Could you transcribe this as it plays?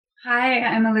Hi,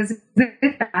 I'm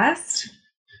Elizabeth Bast.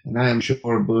 And I am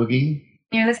Chor Boogie.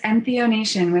 Near this Entheo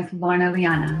Nation with Lorna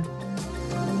Liana.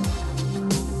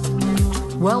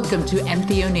 Welcome to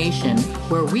Entheo Nation,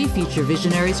 where we feature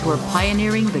visionaries who are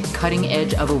pioneering the cutting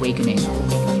edge of awakening.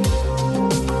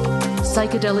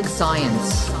 Psychedelic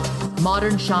science,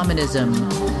 modern shamanism,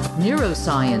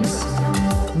 neuroscience,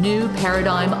 new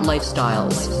paradigm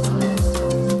lifestyles.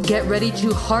 Get ready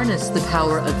to harness the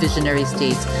power of visionary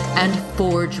states and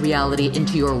forge reality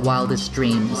into your wildest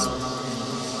dreams.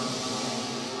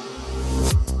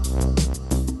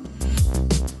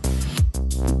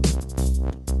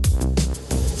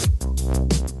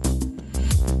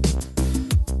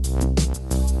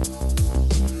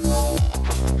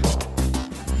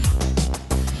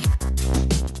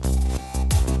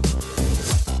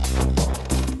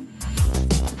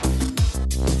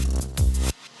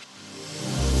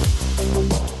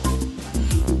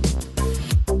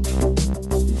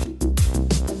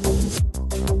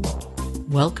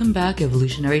 Welcome back,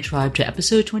 Evolutionary Tribe, to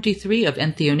episode 23 of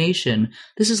Entheo Nation.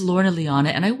 This is Lorna Liana,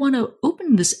 and I want to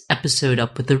open this episode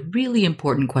up with a really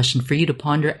important question for you to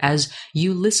ponder as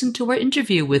you listen to our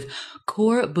interview with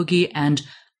Chor Boogie and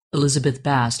Elizabeth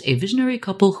Bast, a visionary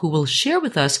couple who will share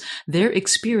with us their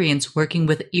experience working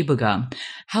with Iboga,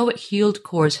 how it healed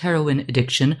Chor's heroin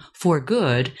addiction for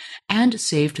good and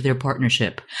saved their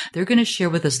partnership. They're going to share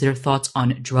with us their thoughts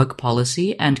on drug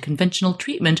policy and conventional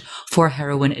treatment for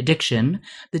heroin addiction,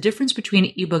 the difference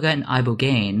between Iboga and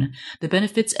Ibogaine, the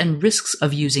benefits and risks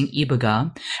of using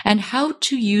Iboga, and how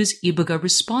to use Iboga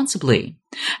responsibly,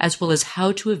 as well as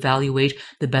how to evaluate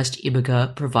the best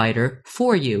Iboga provider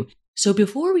for you. So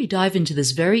before we dive into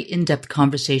this very in-depth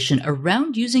conversation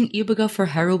around using Iboga for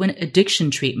heroin addiction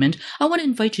treatment, I want to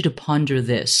invite you to ponder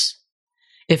this.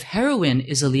 If heroin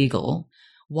is illegal,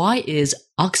 why is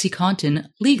OxyContin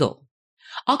legal?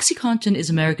 OxyContin is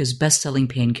America's best-selling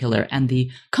painkiller, and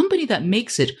the company that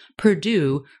makes it,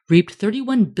 Purdue, reaped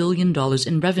 $31 billion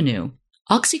in revenue.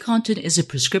 OxyContin is a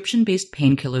prescription-based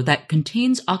painkiller that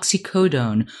contains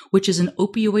oxycodone, which is an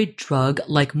opioid drug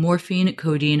like morphine,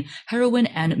 codeine, heroin,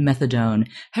 and methadone.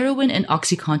 Heroin and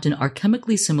OxyContin are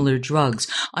chemically similar drugs.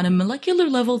 On a molecular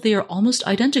level, they are almost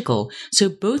identical, so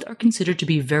both are considered to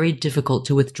be very difficult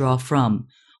to withdraw from.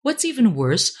 What's even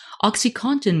worse,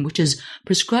 OxyContin, which is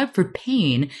prescribed for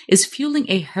pain, is fueling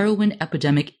a heroin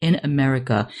epidemic in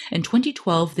America. In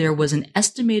 2012, there was an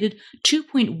estimated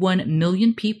 2.1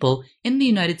 million people in the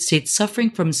United States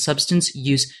suffering from substance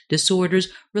use disorders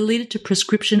related to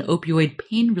prescription opioid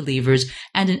pain relievers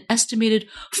and an estimated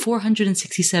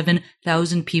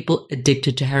 467,000 people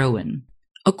addicted to heroin.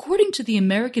 According to the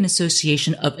American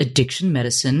Association of Addiction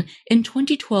Medicine, in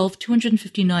 2012,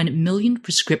 259 million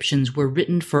prescriptions were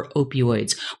written for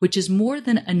opioids, which is more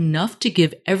than enough to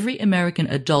give every American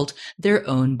adult their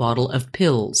own bottle of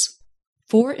pills.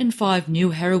 4 in 5 new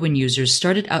heroin users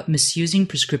started out misusing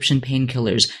prescription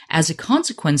painkillers. As a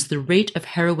consequence, the rate of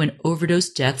heroin overdose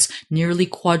deaths nearly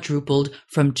quadrupled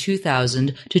from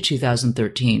 2000 to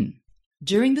 2013.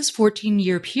 During this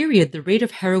 14-year period, the rate of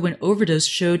heroin overdose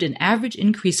showed an average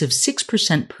increase of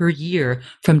 6% per year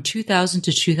from 2000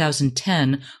 to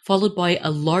 2010, followed by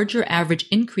a larger average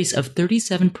increase of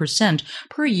 37%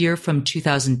 per year from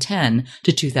 2010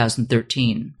 to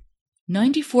 2013.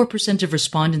 94% of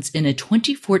respondents in a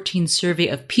 2014 survey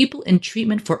of people in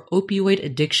treatment for opioid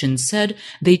addiction said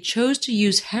they chose to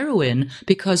use heroin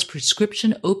because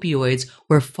prescription opioids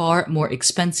were far more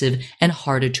expensive and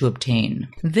harder to obtain.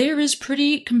 There is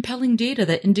pretty compelling data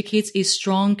that indicates a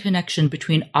strong connection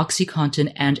between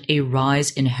OxyContin and a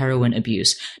rise in heroin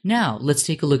abuse. Now, let's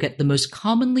take a look at the most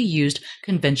commonly used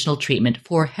conventional treatment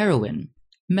for heroin.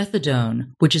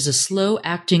 Methadone, which is a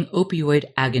slow-acting opioid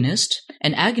agonist,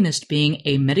 an agonist being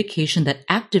a medication that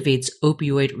activates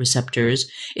opioid receptors,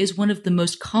 is one of the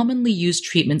most commonly used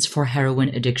treatments for heroin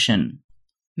addiction.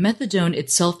 Methadone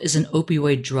itself is an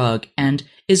opioid drug and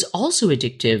is also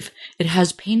addictive. It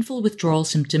has painful withdrawal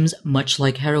symptoms much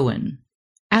like heroin.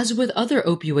 As with other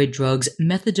opioid drugs,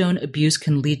 methadone abuse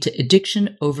can lead to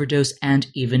addiction, overdose, and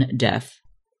even death.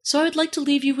 So I'd like to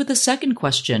leave you with a second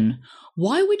question.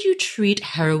 Why would you treat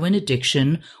heroin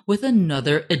addiction with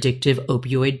another addictive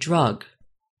opioid drug?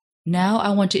 Now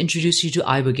I want to introduce you to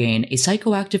ibogaine, a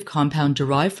psychoactive compound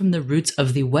derived from the roots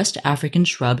of the West African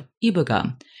shrub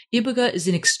Iboga. Iboga is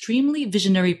an extremely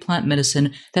visionary plant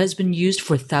medicine that has been used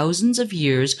for thousands of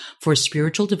years for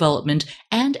spiritual development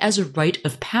and as a rite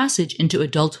of passage into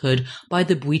adulthood by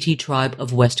the Bwiti tribe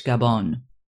of West Gabon.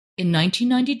 In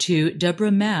 1992,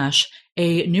 Deborah Mash,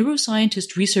 a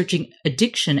neuroscientist researching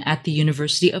addiction at the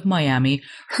University of Miami,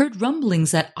 heard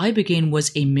rumblings that Ibogaine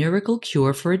was a miracle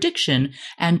cure for addiction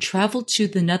and traveled to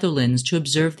the Netherlands to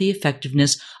observe the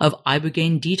effectiveness of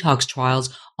Ibogaine detox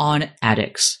trials on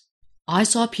addicts. I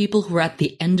saw people who were at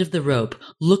the end of the rope,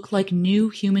 look like new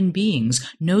human beings,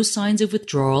 no signs of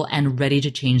withdrawal and ready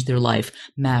to change their life,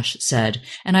 Mash said.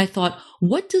 And I thought,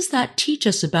 what does that teach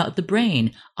us about the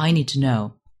brain? I need to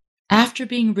know. After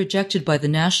being rejected by the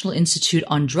National Institute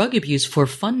on Drug Abuse for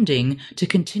funding to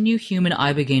continue human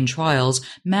Ibogaine trials,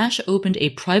 Mash opened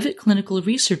a private clinical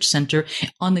research center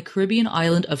on the Caribbean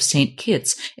island of St.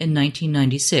 Kitts in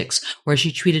 1996, where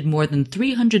she treated more than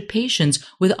 300 patients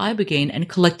with Ibogaine and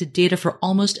collected data for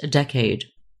almost a decade.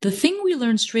 The thing we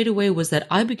learned straight away was that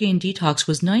Ibogaine detox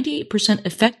was 98%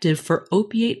 effective for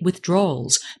opiate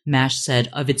withdrawals, Mash said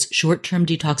of its short-term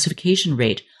detoxification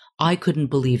rate. I couldn't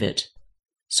believe it.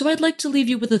 So I'd like to leave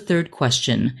you with a third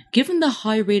question. Given the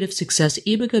high rate of success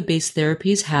Iboga-based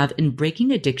therapies have in breaking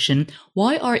addiction,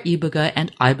 why are Iboga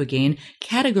and Ibogaine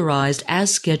categorized as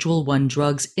Schedule I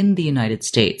drugs in the United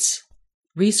States?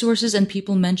 Resources and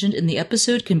people mentioned in the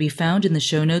episode can be found in the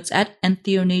show notes at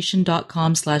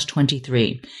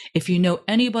entheonation.com/23. If you know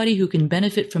anybody who can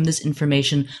benefit from this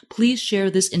information, please share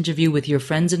this interview with your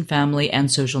friends and family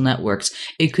and social networks.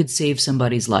 It could save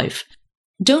somebody's life.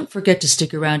 Don't forget to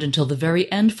stick around until the very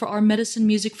end for our medicine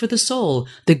music for the soul,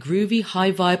 the groovy,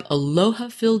 high-vibe,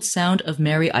 aloha-filled sound of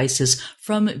Mary Isis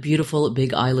from beautiful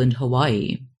Big Island,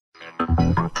 Hawaii.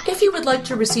 If you would like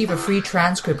to receive a free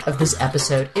transcript of this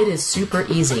episode, it is super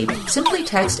easy. Simply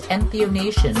text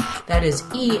Entheonation, that is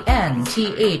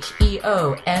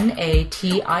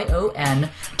ENTHEONATION,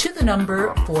 to the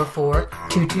number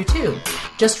 44222.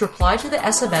 Just reply to the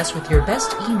SMS with your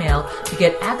best email to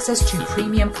get access to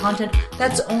premium content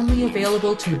that's only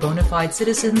available to bona fide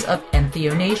citizens of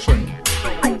Entheonation.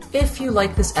 If you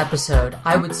like this episode,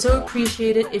 I would so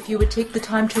appreciate it if you would take the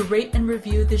time to rate and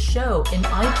review this show in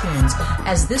iTunes,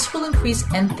 as this will increase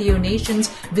Entheonation's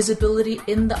visibility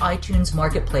in the iTunes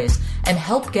marketplace and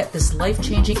help get this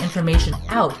life-changing information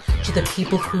out to the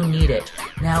people who need it.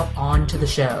 Now on to the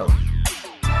show.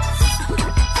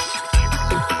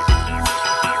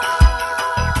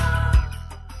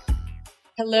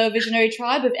 Hello, Visionary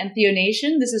Tribe of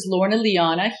Entheonation. This is Lorna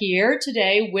Liana here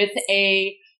today with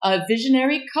a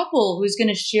visionary couple who's going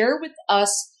to share with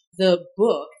us the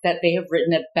book that they have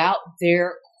written about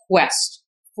their quest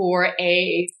for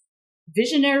a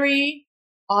visionary,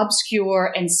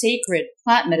 obscure, and sacred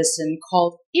plant medicine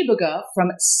called Iboga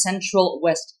from Central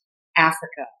West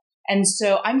Africa. And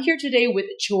so I'm here today with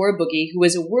Chor Boogie, who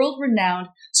is a world-renowned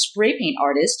spray paint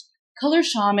artist, color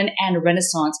shaman, and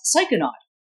Renaissance psychonaut.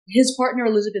 His partner,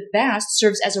 Elizabeth Bast,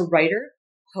 serves as a writer,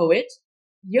 poet,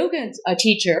 yoga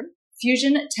teacher,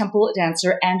 fusion temple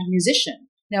dancer, and musician.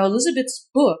 Now, Elizabeth's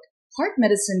book, Heart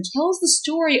Medicine, tells the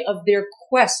story of their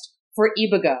quest for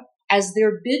Iboga as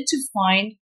their bid to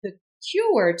find the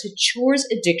cure to Chor's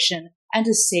addiction and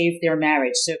to save their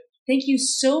marriage. So thank you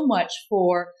so much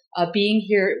for being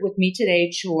here with me today,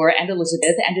 Chor and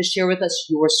Elizabeth, and to share with us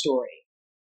your story.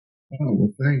 Oh,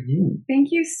 well, thank you.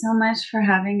 Thank you so much for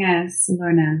having us,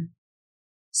 Lorna.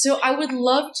 So I would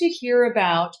love to hear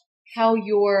about how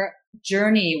your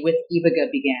journey with Iboga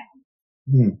began.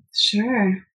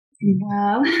 Sure.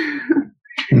 Well,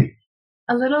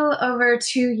 a little over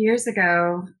 2 years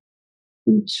ago,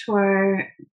 Chor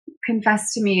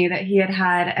confessed to me that he had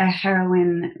had a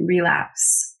heroin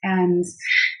relapse. And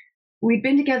we'd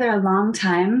been together a long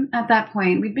time at that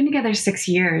point. We'd been together 6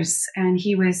 years, and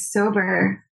he was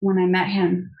sober when I met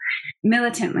him,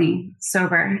 militantly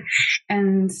sober.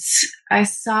 And I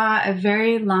saw a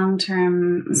very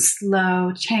long-term,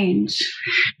 slow change,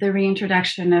 the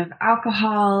reintroduction of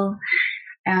alcohol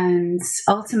and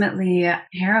ultimately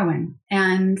heroin.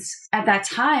 And at that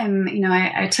time,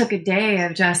 I took a day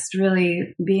of just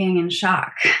really being in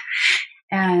shock.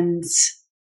 And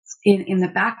in the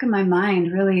back of my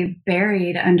mind, really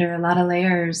buried under a lot of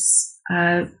layers,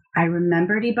 I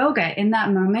remembered Iboga. In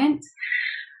that moment,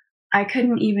 I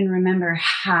couldn't even remember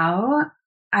how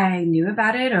I knew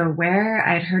about it or where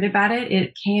I'd heard about it.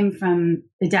 It came from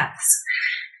the depths.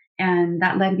 And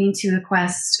that led me to the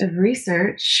quest of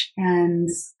research. And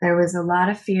there was a lot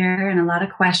of fear and a lot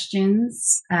of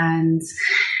questions. And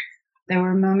there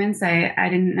were moments I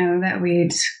didn't know that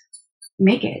we'd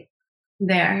make it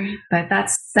there. But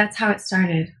that's how it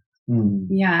started.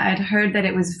 Yeah, I'd heard that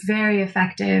it was very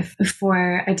effective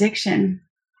for addiction,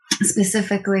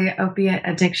 specifically opiate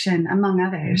addiction, among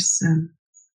others. So.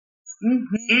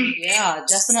 Yeah,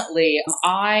 definitely.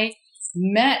 I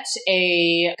met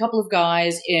a couple of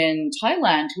guys in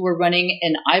Thailand who were running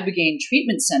an Ibogaine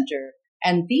treatment center.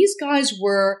 And these guys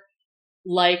were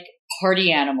like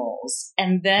party animals.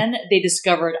 And then they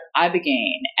discovered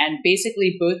Ibogaine. And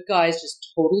basically both guys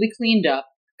just totally cleaned up,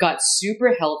 got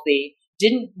super healthy, they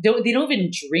don't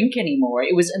even drink anymore.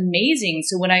 It was amazing.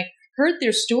 So when I heard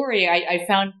their story, I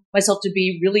found myself to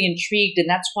be really intrigued. And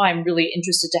that's why I'm really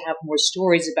interested to have more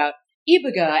stories about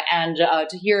Iboga and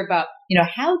to hear about,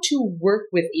 how to work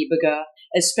with Iboga,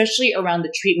 especially around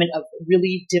the treatment of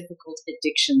really difficult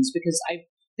addictions, because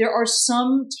there are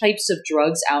some types of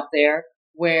drugs out there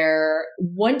where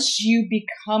once you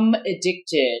become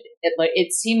addicted,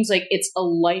 it seems like it's a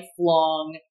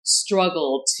lifelong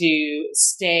struggle to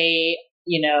stay,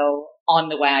 on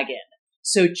the wagon.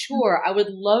 So Chor, I would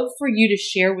love for you to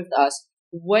share with us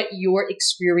what your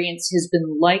experience has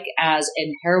been like as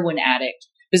a heroin addict,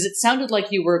 because it sounded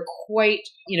like you were quite,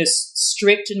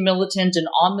 strict and militant and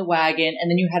on the wagon,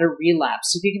 and then you had a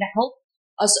relapse. So if you can help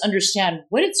us understand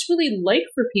what it's really like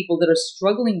for people that are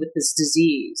struggling with this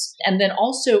disease. And then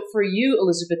also for you,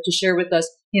 Elizabeth, to share with us,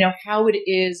 how it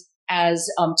is as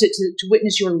to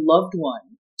witness your loved one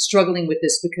struggling with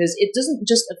this, because it doesn't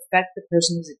just affect the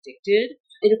person who's addicted,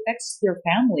 it affects their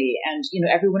family and,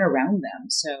 everyone around them.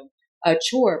 So,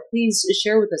 Chor, please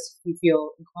share with us if you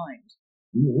feel inclined.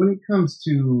 When it comes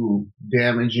to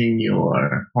damaging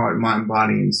your heart, mind,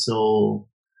 body, and soul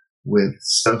with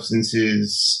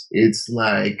substances, it's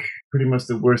like pretty much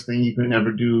the worst thing you can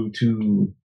ever do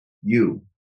to you.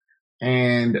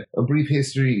 And a brief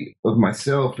history of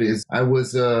myself is I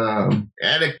was an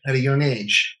addict at a young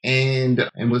age and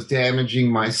was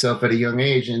damaging myself at a young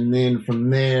age. And then from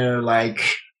there,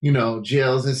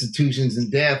 jails, institutions,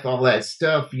 and death, all that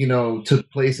stuff,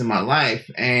 took place in my life.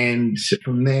 And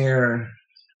from there,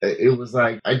 it was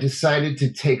like I decided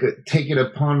to take it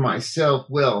upon myself,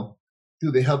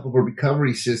 through the help of a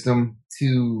recovery system,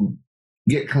 to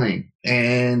get clean.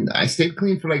 And I stayed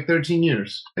clean for like 13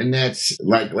 years. And that's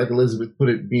like Elizabeth put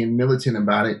it, being militant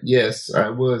about it. Yes, I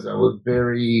was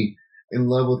very in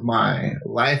love with my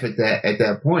life at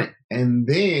that point. And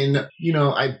then,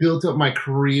 I built up my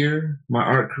career, my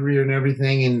art career and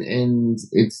everything. And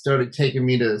it started taking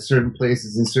me to certain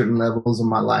places and certain levels of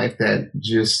my life that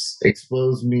just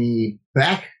exposed me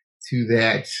back to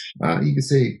that, you could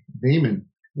say, demon.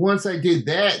 Once I did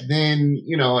that, then,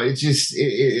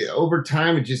 over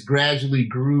time, it just gradually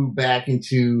grew back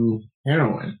into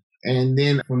heroin. And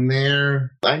then from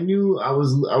there, I knew I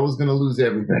was going to lose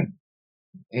everything.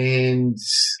 And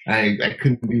I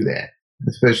couldn't do that,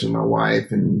 especially my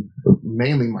wife and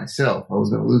mainly myself. I was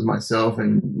going to lose myself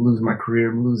and lose my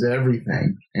career and lose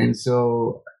everything. And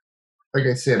so, like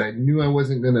I said, I knew I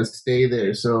wasn't going to stay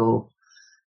there. So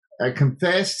I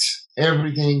confessed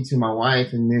everything to my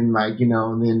wife, and then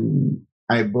then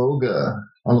Iboga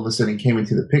all of a sudden came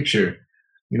into the picture,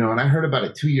 and I heard about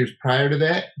it 2 years prior to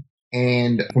that,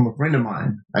 and from a friend of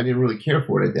mine. I didn't really care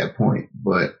for it at that point,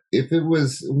 but if it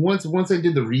was once I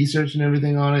did the research and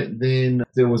everything on it, then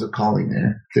there was a calling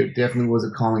there. There definitely was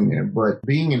a calling there. But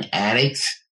being an addict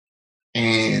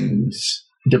and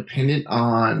dependent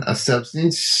on a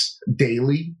substance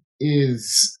daily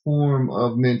is a form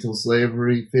of mental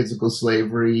slavery, physical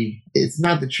slavery. It's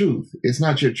not the truth. It's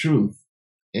not your truth.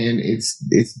 And it's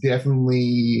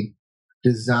definitely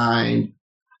designed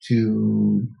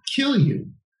to kill you,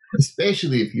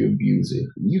 especially if you abuse it.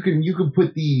 You can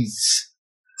put these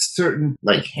certain,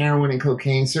 like heroin and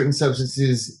cocaine, certain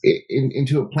substances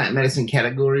into a plant medicine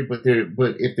category, but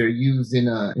if they're used in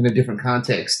a different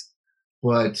context,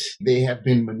 but they have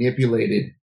been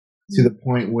manipulated to the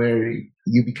point where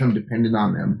you become dependent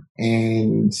on them.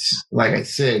 And like I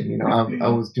said, I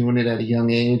was doing it at a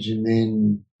young age and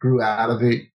then grew out of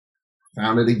it,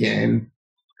 found it again,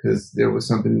 because there was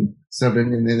something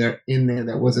in there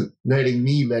that wasn't letting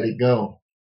me let it go.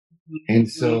 And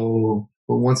so,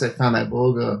 but once I found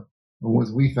Iboga, or once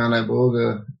we found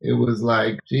Iboga, it was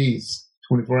like, geez,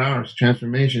 24 hours,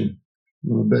 transformation.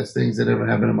 One of the best things that ever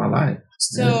happened in my life.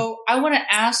 So I want to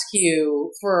ask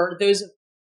you, for those of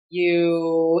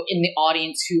you in the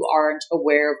audience who aren't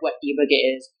aware of what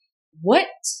Iboga is, what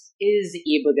is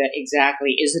Iboga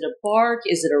exactly? Is it a bark?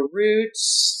 Is it a root?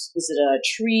 Is it a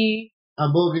tree?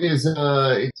 Iboga is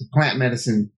it's a plant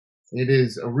medicine. It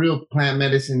is a real plant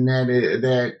medicine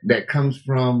that comes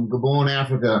from Gabon,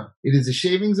 Africa. It is the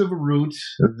shavings of a root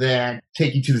that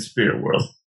take you to the spirit world.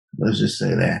 Let's just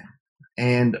say that.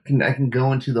 And I can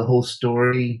go into the whole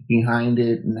story behind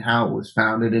it and how it was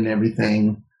founded and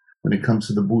everything when it comes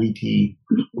to the bui tea.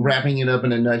 Wrapping it up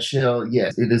in a nutshell,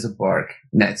 yes, it is a bark,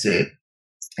 and that's it.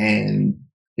 And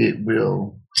it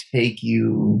will take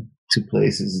you to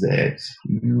places that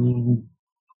you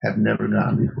have never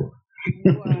gone before.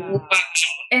 Wow.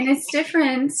 And it's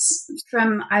different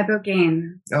from Iboga.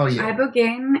 Oh, yeah.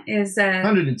 Iboga is a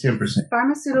 110%.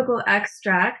 pharmaceutical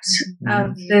extract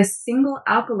of the single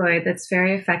alkaloid that's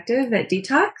very effective at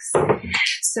detox.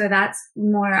 So that's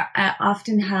more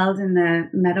often held in the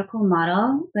medical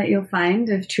model that you'll find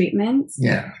of treatment.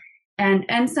 Yeah.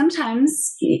 And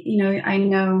sometimes, I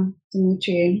know,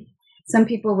 Dimitri, some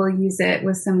people will use it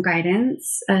with some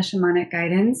guidance, shamanic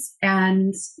guidance.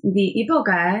 And the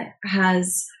Iboga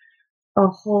has a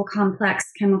whole complex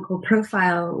chemical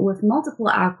profile with multiple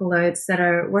alkaloids that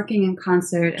are working in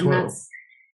concert. And 12. that's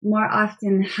more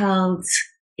often held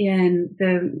in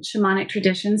the shamanic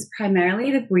traditions,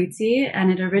 primarily the Bwiti, and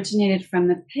it originated from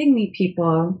the Pygmy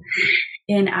people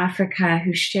in Africa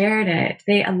who shared it.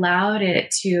 They allowed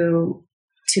it to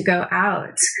go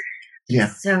out. Yeah.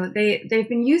 So they've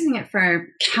been using it for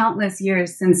countless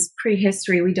years since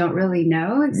prehistory. We don't really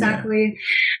know exactly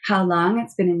how long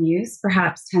it's been in use,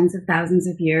 perhaps tens of thousands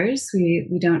of years.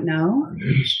 We don't know.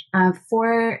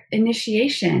 For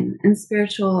initiation and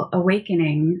spiritual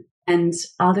awakening and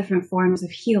all different forms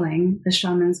of healing, the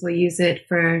shamans will use it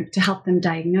to help them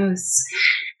diagnose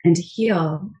and to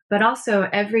heal. But also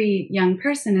every young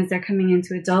person, as they're coming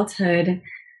into adulthood,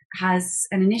 has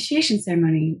an initiation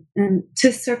ceremony. And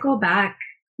to circle back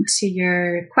to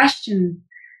your question,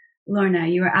 Lorna,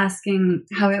 you were asking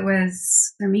how it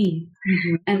was for me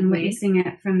and witnessing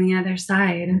it from the other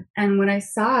side. And what I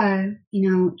saw,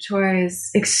 Chor is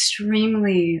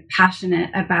extremely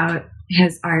passionate about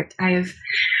his art. I have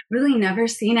really never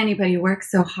seen anybody work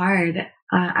so hard.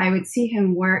 I would see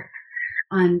him work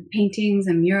on paintings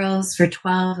and murals for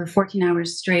 12 or 14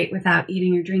 hours straight without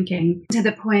eating or drinking, to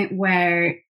the point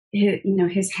where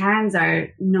his hands are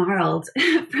gnarled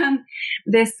from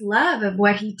this love of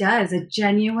what he does, a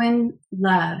genuine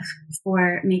love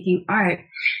for making art.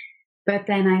 But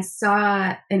then I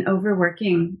saw an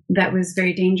overworking that was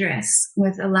very dangerous,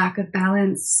 with a lack of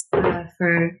balance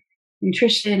for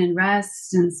nutrition and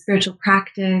rest and spiritual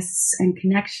practice and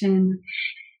connection.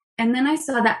 And then I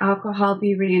saw the alcohol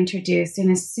be reintroduced.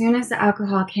 And as soon as the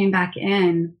alcohol came back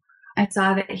in, I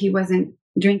saw that he wasn't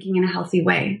drinking in a healthy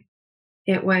way.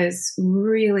 It was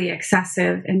really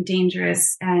excessive and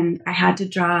dangerous, and I had to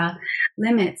draw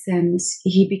limits. And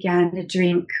he began to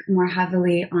drink more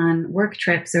heavily on work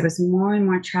trips. There was more and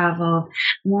more travel,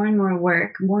 more and more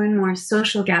work, more and more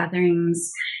social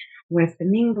gatherings with the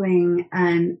mingling.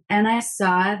 And I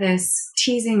saw this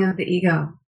teasing of the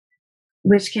ego,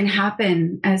 which can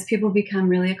happen as people become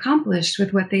really accomplished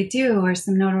with what they do, or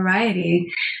some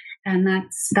notoriety. And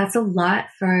that's a lot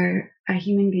for a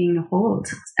human being to hold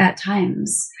at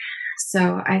times.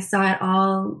 So I saw it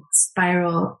all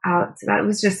spiral out. That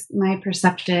was just my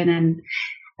perception. And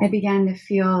I began to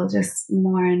feel just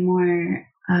more and more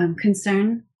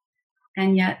concern,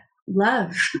 and yet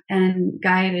love, and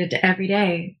guided every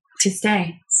day to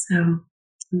stay. So,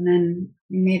 and then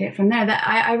we made it from there. That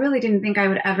I really didn't think I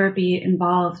would ever be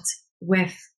involved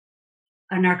with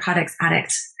a narcotics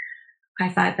addict. I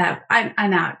thought that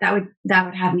I'm out. That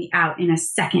would have me out in a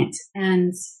second.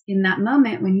 And in that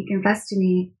moment, when he confessed to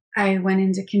me, I went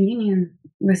into communion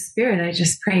with Spirit. I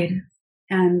just prayed.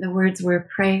 And the words were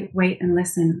pray, wait, and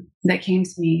listen that came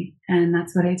to me. And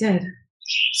that's what I did.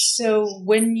 So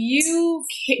when you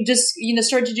just,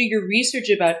 started to do your research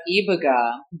about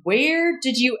Iboga, where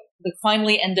did you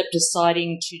finally end up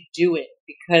deciding to do it?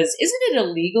 Because isn't it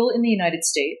illegal in the United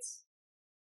States?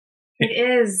 It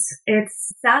is.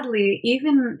 It's sadly,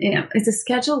 even, it's a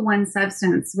Schedule 1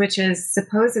 substance, which is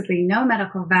supposedly no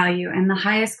medical value and the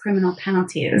highest criminal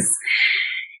penalties.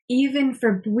 Even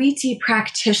for Bwiti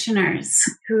practitioners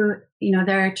who,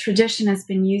 their tradition has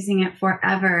been using it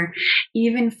forever.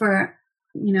 Even for,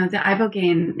 the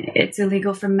Ibogaine, it's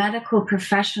illegal for medical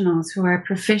professionals who are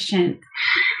proficient.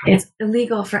 It's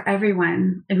illegal for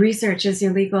everyone. Research is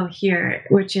illegal here,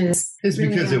 which is It's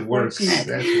really because it works. That's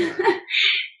why.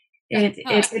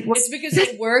 It's because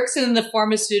it works, and the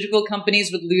pharmaceutical companies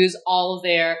would lose all of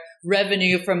their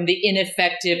revenue from the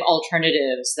ineffective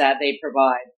alternatives that they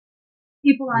provide.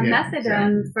 People on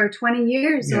methadone for 20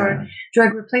 years or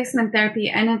drug replacement therapy,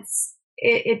 and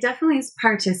it definitely is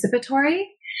participatory.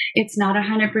 It's not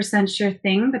 100% sure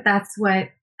thing, but that's what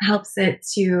helps it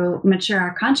to mature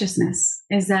our consciousness,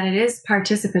 is that it is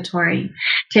participatory.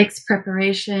 Takes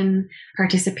preparation,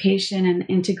 participation, and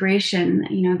integration.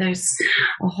 There's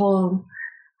a whole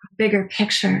bigger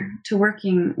picture to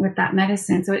working with that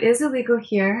medicine. So it is illegal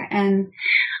here, and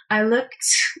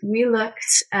we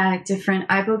looked at different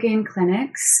Iboga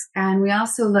clinics, and we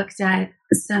also looked at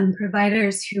some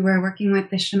providers who were working with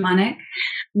the shamanic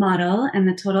model and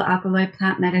the total alkaloid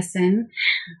plant medicine.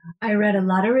 I read a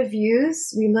lot of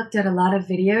reviews. We looked at a lot of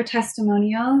video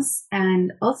testimonials,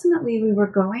 and ultimately we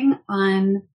were going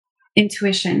on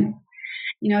intuition.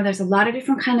 There's a lot of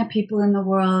different kind of people in the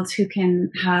world who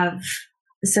can have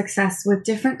success with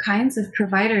different kinds of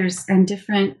providers and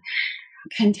different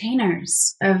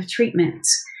containers of treatment.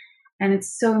 And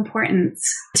it's so important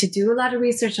to do a lot of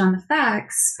research on the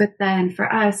facts, but then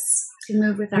for us to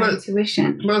move with our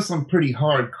intuition. Plus, I'm pretty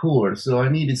hardcore, so I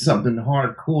needed something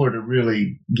hardcore to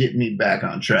really get me back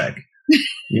on track.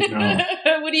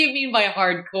 What do you mean by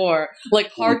hardcore?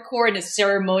 Like hardcore in a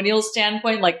ceremonial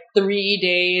standpoint, like 3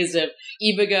 days of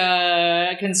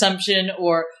Iboga consumption,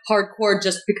 or hardcore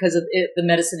just because of the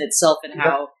medicine itself and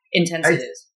how intense it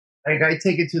is? I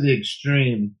take it to the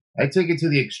extreme.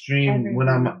 Everything. When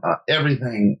I'm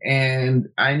everything, and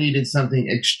I needed something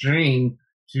extreme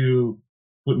to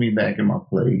put me back in my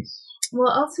place. Well,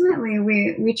 ultimately,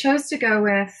 we chose to go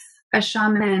with a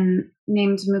shaman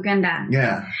named Mugenda.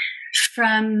 Yeah.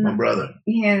 From my brother.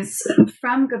 He is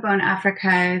from Gabon,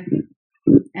 Africa.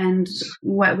 And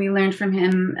what we learned from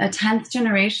him, a 10th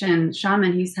generation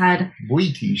shaman. He's had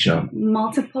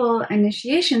multiple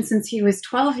initiations since he was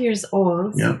 12 years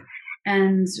old. Yeah.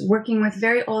 And working with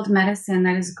very old medicine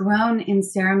that is grown in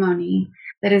ceremony,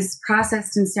 that is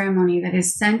processed in ceremony, that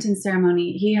is sent in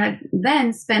ceremony. He had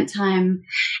then spent time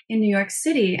in New York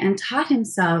City and taught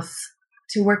himself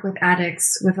to work with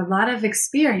addicts with a lot of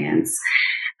experience.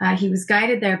 He was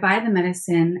guided there by the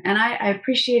medicine. And I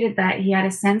appreciated that he had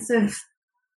a sense of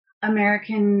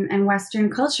American and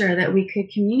Western culture, that we could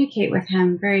communicate with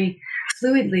him very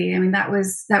fluidly. I mean, that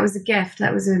was a gift.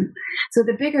 So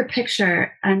the bigger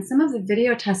picture and some of the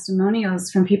video testimonials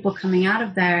from people coming out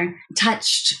of there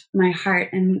touched my heart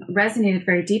and resonated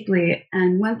very deeply.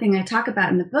 And one thing I talk about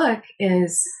in the book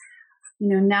is,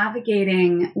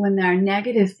 navigating when there are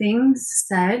negative things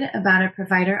said about a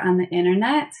provider on the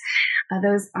internet.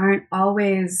 Those aren't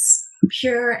always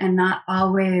pure and not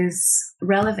always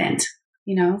relevant,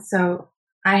 so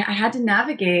I had to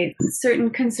navigate certain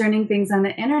concerning things on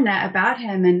the internet about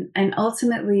him. And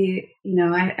ultimately,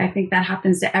 I think that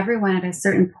happens to everyone at a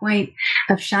certain point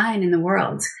of shine in the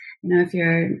world. If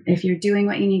you're doing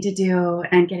what you need to do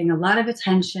and getting a lot of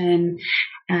attention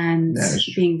and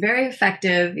being very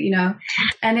effective,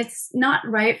 and it's not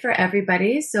right for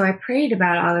everybody. So I prayed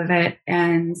about all of it,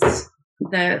 and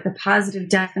the positive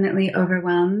definitely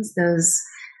overwhelms those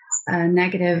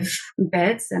negative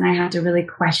bits, and I had to really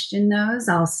question those,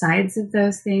 all sides of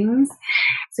those things.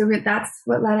 So that's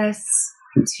what led us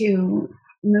to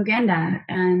Mugenda,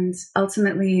 and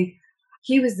ultimately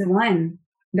he was the one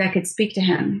that could speak to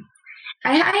him.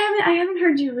 I haven't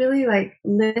heard you really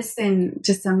listen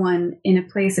to someone in a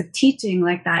place of teaching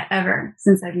like that ever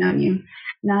since I've known you.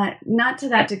 Not to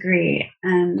that degree,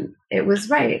 and it was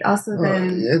right. Also,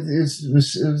 then it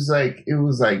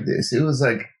was like this. It was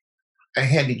like I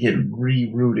had to get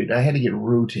rooted.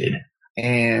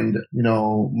 And,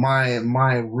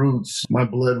 my roots, my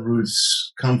blood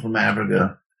roots come from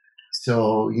Africa.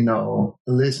 So,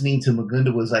 listening to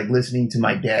Mugenda was like listening to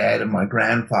my dad and my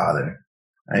grandfather.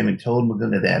 I even told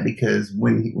Mugenda that, because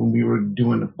when we were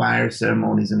doing the fire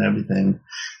ceremonies and everything,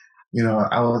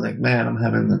 I was like, man, I'm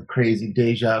having the crazy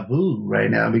deja vu right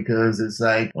now, because it's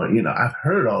like, I've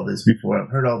heard all this before.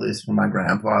 I've heard all this from my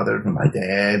grandfather, from my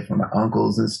dad, from my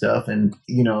uncles and stuff. And,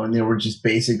 and they were just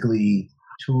basically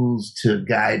tools to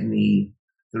guide me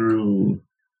through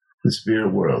the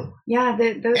spirit world. Yeah.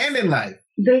 And in life.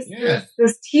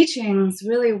 Those teachings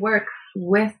really work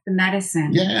with the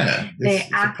medicine. Yeah. They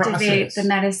activate the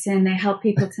medicine. They help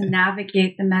people to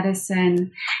navigate the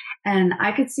medicine. And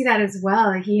I could see that as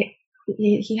well. He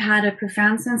had a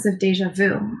profound sense of deja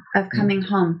vu, of coming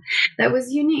home, that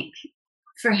was unique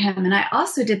for him. And I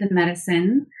also did the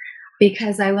medicine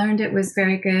because I learned it was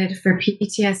very good for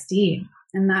PTSD.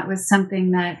 And that was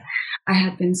something that I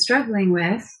had been struggling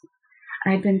with.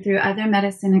 I'd been through other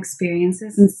medicine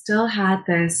experiences and still had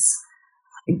this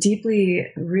deeply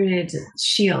rooted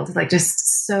shield,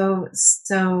 just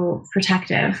so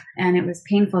protective. And it was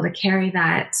painful to carry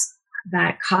that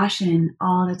caution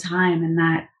all the time, and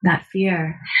that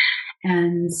fear.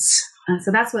 And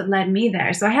so that's what led me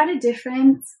there. So I had a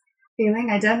different feeling.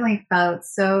 I definitely felt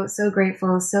so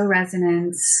grateful, so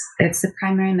resonant. It's the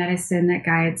primary medicine that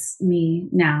guides me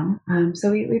now.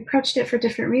 So we approached it for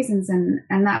different reasons, and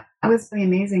that was really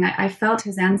amazing. I felt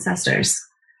his ancestors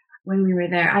when we were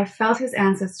there. I felt his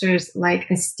ancestors like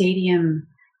a stadium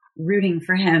rooting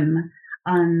for him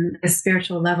on the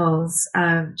spiritual levels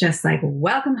of just like,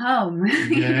 welcome home.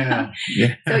 Yeah.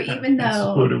 So even though,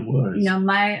 that's what it was.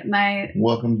 My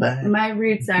welcome back. My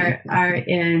roots are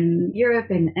in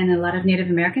Europe and a lot of Native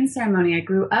American ceremony. I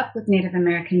grew up with Native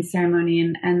American ceremony,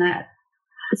 and that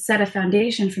set a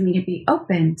foundation for me to be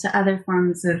open to other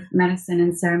forms of medicine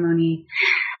and ceremony.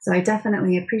 So I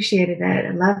definitely appreciated it.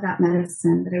 I love that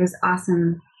medicine, but it was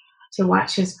awesome to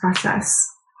watch his process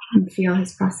and feel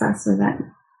his process with it.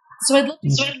 So I'd love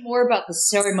to learn more about the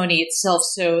ceremony itself.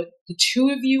 So the two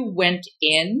of you went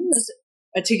in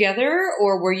together,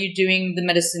 or were you doing the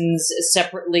medicines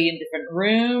separately in different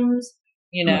rooms?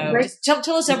 Just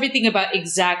tell us everything about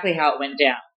exactly how it went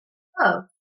down. Oh,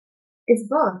 it's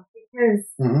both. Because,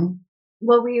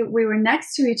 well, we were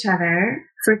next to each other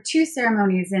for 2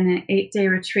 ceremonies in an 8-day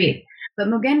retreat. But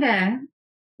Mugenda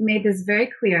made this very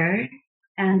clear,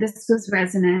 and this was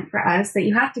resonant for us, that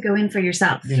you have to go in for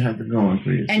yourself. You have to go in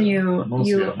for yourself. And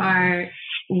you are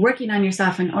working on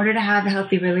yourself. In order to have a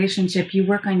healthy relationship, you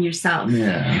work on yourself.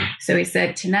 Yeah. So he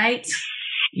said, tonight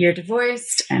you're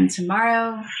divorced, and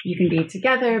tomorrow you can be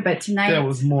together, but tonight... That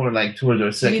was more like towards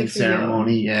our second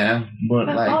ceremony, yeah. But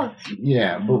like,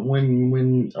 yeah, but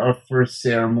when our first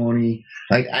ceremony,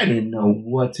 like, I didn't know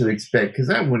what to expect, because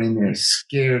I went in there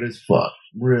scared as fuck.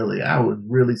 Really, I was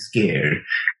really scared.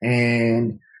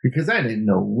 And because I didn't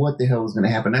know what the hell was going to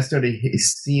happen, I started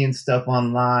seeing stuff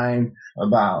online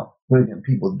about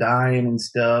people dying and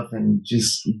stuff, and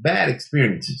just bad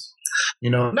experiences.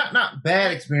 Not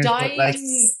bad experience, dying, but like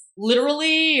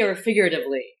literally or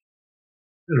figuratively.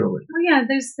 Literally. Well, yeah,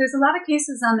 there's a lot of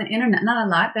cases on the internet. Not a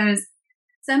lot. There's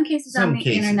some cases on the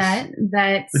internet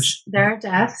that there are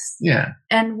deaths. Yeah.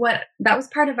 And that was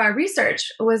part of our research,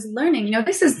 was learning.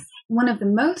 This is one of the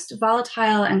most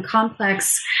volatile and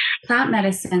complex plant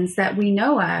medicines that we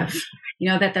know of.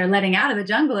 That they're letting out of the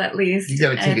jungle, at least. You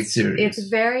got to take it serious. It's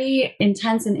very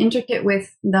intense and intricate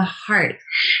with the heart.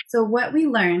 So what we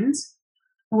learned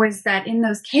was that in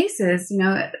those cases,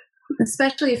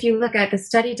 especially if you look at the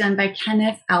study done by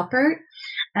Kenneth Alpert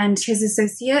and his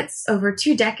associates over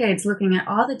 2 decades, looking at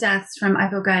all the deaths from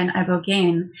Iboga and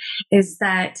Ibogaine, is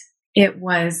that it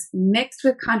was mixed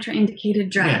with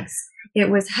contraindicated drugs. Yeah. It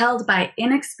was held by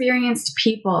inexperienced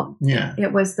people. Yeah.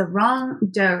 It was the wrong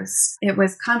dose. It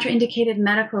was contraindicated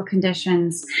medical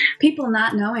conditions, people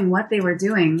not knowing what they were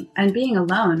doing and being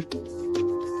alone.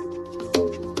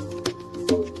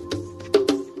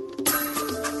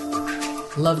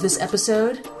 Love this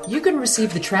episode? You can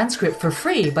receive the transcript for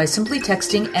free by simply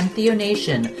texting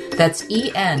Entheonation, that's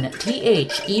ENTHEONATION,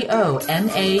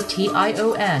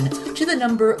 to the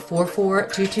number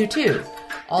 44222.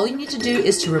 All you need to do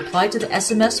is to reply to the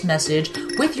SMS message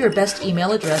with your best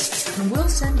email address, and we'll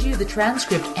send you the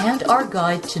transcript and our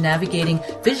guide to navigating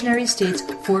visionary states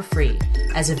for free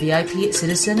as a VIP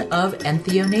citizen of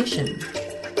Entheonation.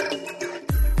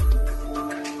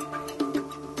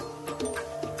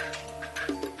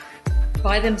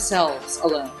 By themselves,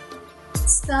 alone.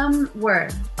 Some were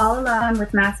all alone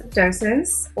with massive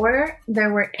doses, or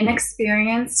there were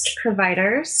inexperienced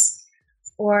providers,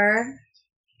 or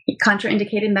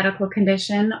contraindicated medical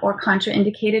condition, or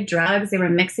contraindicated drugs. They were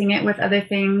mixing it with other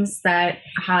things that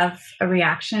have a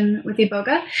reaction with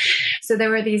Iboga. So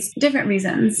there were these different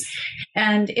reasons.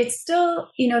 And it's still,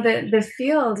 the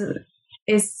field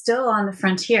is still on the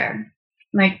frontier.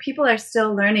 Like, people are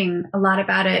still learning a lot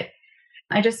about it.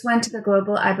 I just went to the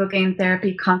Global Ibogaine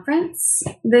Therapy Conference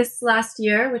this last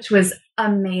year, which was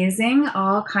amazing.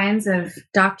 All kinds of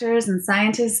doctors and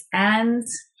scientists and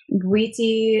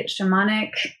Bwiti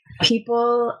shamanic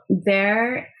people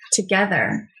there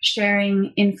together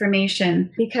sharing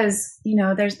information, because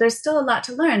there's still a lot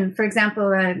to learn. For example,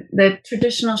 the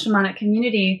traditional shamanic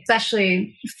community,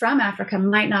 especially from Africa,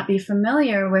 might not be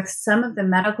familiar with some of the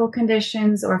medical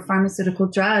conditions or pharmaceutical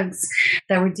drugs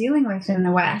that we're dealing with in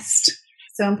the West.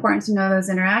 So important to know those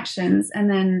interactions. And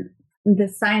then the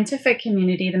scientific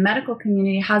community, the medical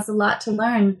community, has a lot to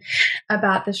learn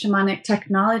about the shamanic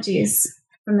technologies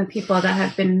from the people that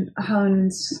have been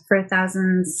honed for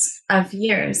thousands of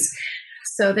years.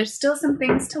 So there's still some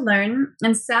things to learn.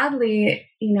 And sadly,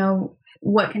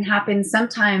 what can happen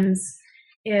sometimes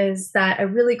is that a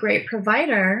really great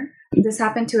provider, this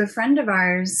happened to a friend of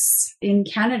ours in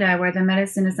Canada where the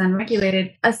medicine is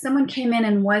unregulated, someone came in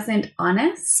and wasn't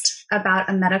honest about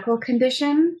a medical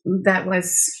condition that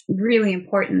was really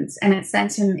important, and it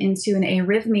sent him into an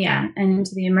arrhythmia and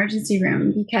into the emergency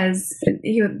room because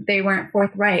they weren't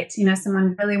forthright.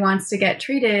 Someone really wants to get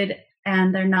treated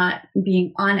and they're not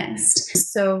being honest.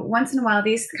 So once in a while,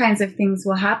 these kinds of things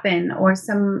will happen, or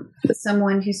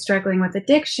someone who's struggling with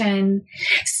addiction,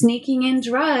 sneaking in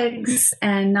drugs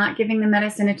and not giving the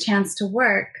medicine a chance to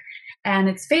work. And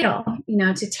it's fatal,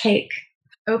 to take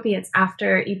opiates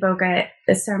after Iboga.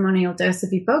 The ceremonial dose of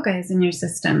Iboga is in your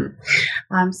system.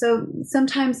 So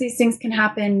sometimes these things can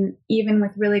happen even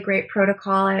with really great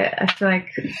protocol. I feel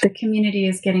like the community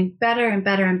is getting better and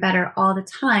better and better all the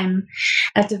time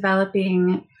at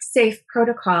developing safe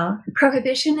protocol.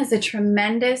 Prohibition is a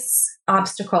tremendous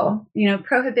obstacle.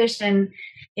 Prohibition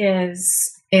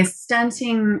is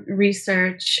stunting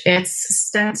research. It's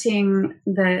stunting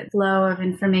the flow of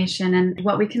information and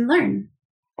what we can learn.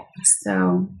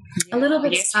 So a little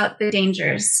bit about the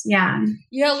dangers. Yeah.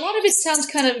 Yeah. A lot of it sounds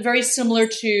kind of very similar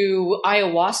to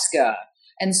ayahuasca.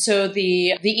 And so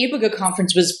the Iboga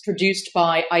conference was produced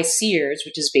by ICEERS,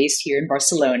 which is based here in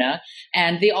Barcelona.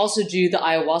 And they also do the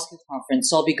ayahuasca conference.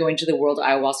 So I'll be going to the World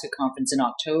Ayahuasca Conference in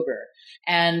October.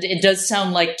 And it does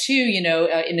sound like, too, in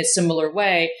a similar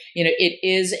way, it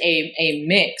is a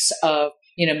mix of,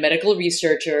 medical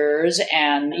researchers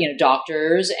and,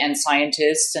 doctors and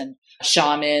scientists and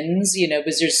shamans,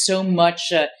 because there's so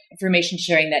much information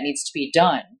sharing that needs to be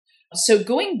done. So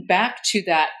going back to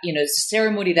that,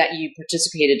 ceremony that you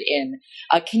participated in,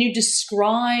 can you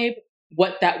describe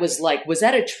what that was like? Was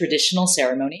that a traditional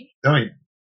ceremony? Oh,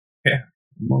 yeah,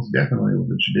 most definitely it was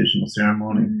a traditional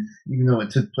ceremony, even though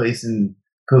it took place in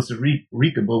Costa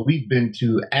Rica, but we've been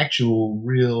to actual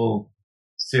real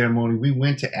ceremony. We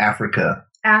went to Africa.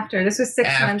 This was 6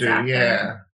 months after.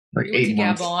 Yeah, like 8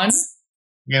 months. Gabon.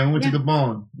 Yeah, we went to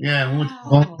Gabon. Yeah, we went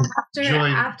to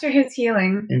Gabon. After his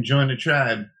healing. And joined the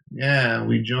tribe. Yeah,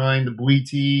 we joined the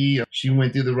Bwiti. She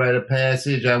went through the rite of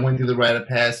passage. I went through the rite of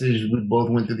passage. We both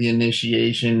went through the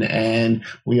initiation, and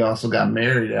we also got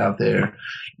married out there,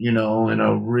 in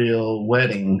a real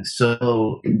wedding.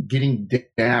 So getting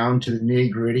down to the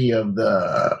nitty gritty of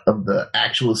the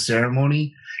actual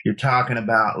ceremony, you're talking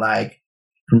about like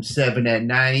from 7 at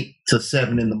night to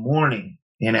 7 in the morning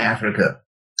in Africa.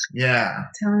 Yeah.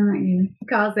 Tell him what you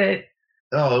calls it.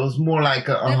 Oh, it was more like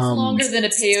a. That's longer than a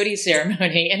peyote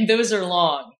ceremony, and those are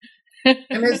long. And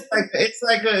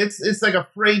it's like a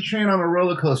freight train on a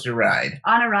roller coaster ride.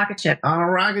 On a rocket ship. Yeah.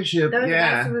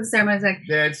 That's what the ceremony's like.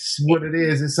 That's what it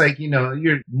is. It's like,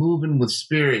 you're moving with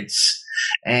spirits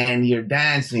and you're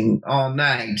dancing all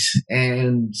night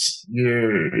and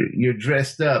you're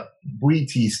dressed up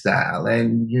Bwiti style.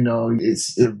 And,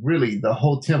 it really, the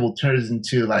whole temple turns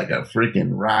into like a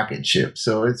freaking rocket ship.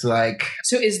 So it's like.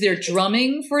 So is there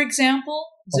drumming, for example?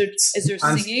 Is there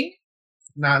singing?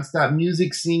 Nonstop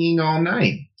music, singing all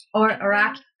night. Or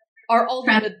Iraq.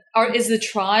 Is the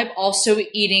tribe also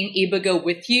eating Iboga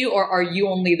with you, or are you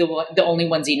only the only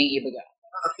ones eating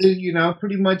Iboga?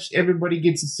 Pretty much everybody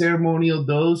gets a ceremonial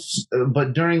dose,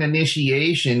 but during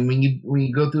initiation, when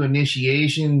you go through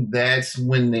initiation, that's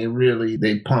when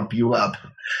they pump you up.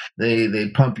 They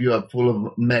pump you up full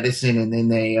of medicine, and then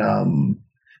they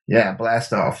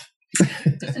blast off.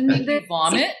 Does it make you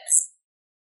vomit?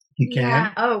 You can.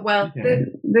 Yeah. Oh, well,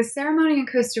 the ceremony in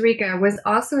Costa Rica was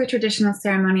also a traditional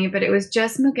ceremony, but it was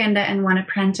just Mugenda and one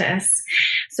apprentice.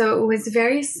 So it was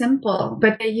very simple,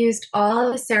 but they used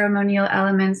all the ceremonial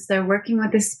elements. They're working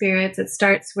with the spirits. It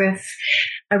starts with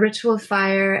a ritual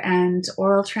fire and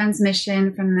oral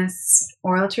transmission from this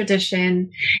oral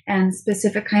tradition and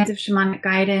specific kinds of shamanic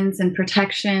guidance and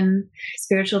protection,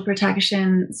 spiritual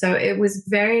protection. So it was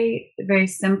very, very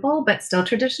simple, but still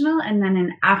traditional. And then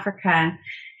in Africa,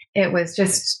 it was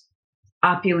just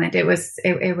opulent. It was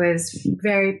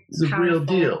very powerful, real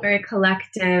deal. Very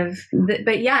collective.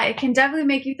 But yeah, it can definitely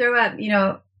make you throw up.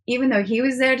 Even though he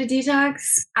was there to detox,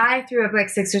 I threw up like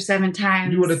 6 or 7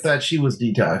 times. You would have thought she was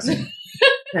detoxing.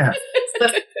 Yeah.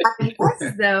 But I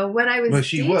was, though. What I was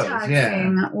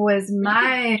detoxing was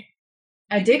my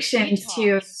addiction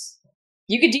to.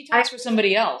 You could detox for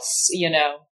somebody else,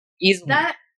 easily.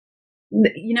 That,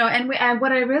 and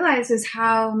what I realized is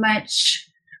how much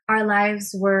our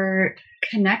lives were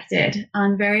connected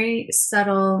on very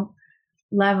subtle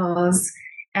levels.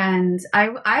 And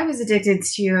I was addicted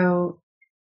to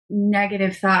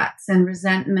negative thoughts and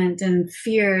resentment and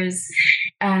fears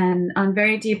and on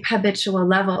very deep habitual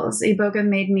levels. Iboga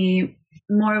made me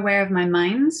more aware of my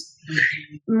mind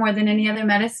more than any other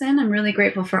medicine. I'm really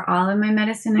grateful for all of my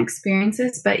medicine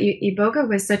experiences, but Iboga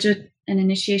was such an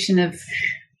initiation of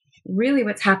really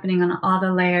what's happening on all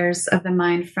the layers of the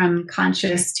mind, from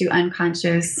conscious to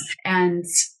unconscious. And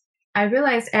I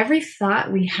realized every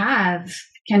thought we have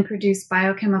can produce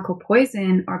biochemical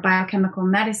poison or biochemical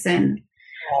medicine.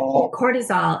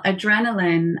 cortisol,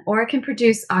 adrenaline, or it can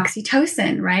produce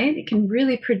oxytocin, right? It can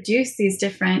really produce these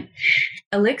different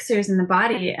elixirs in the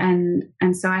body. And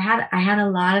so I had a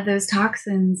lot of those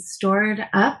toxins stored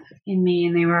up in me,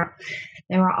 and they were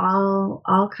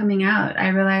all coming out. I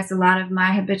realized a lot of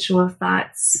my habitual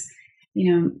thoughts,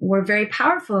 were very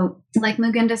powerful. Like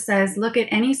Mugunda says, look at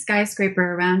any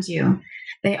skyscraper around you.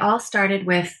 They all started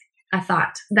with a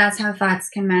thought. That's how thoughts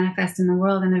can manifest in the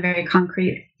world in a very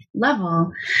concrete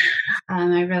level.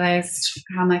 I realized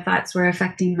how my thoughts were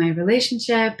affecting my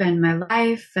relationship and my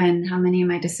life, and how many of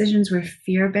my decisions were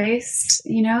fear-based,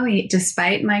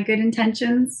 despite my good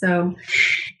intentions. So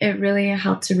it really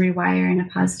helped to rewire in a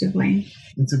positive way.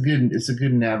 It's a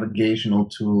good navigational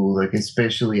tool, like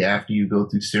especially after you go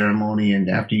through ceremony and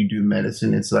after you do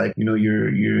medicine. It's like,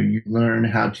 you learn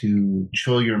how to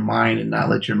control your mind and not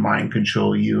let your mind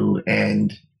control you,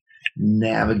 and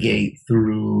navigate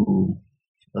through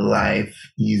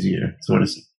life easier, sort of.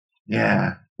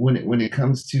 Yeah. When it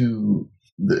comes to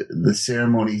the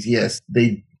ceremonies, yes,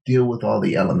 they deal with all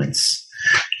the elements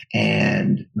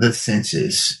and the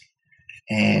senses,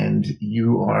 and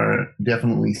you are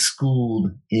definitely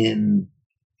schooled in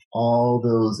all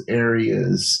those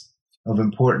areas of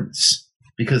importance,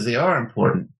 because they are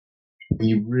important when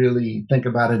you really think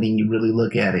about it and you really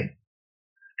look at it,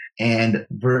 and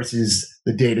versus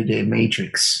the day-to-day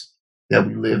matrix that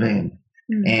we live in.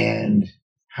 And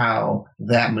how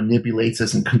that manipulates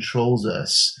us and controls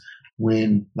us,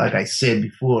 when, like I said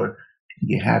before,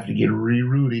 you have to get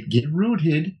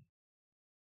rooted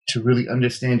to really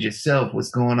understand yourself,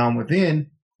 what's going on within.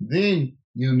 Then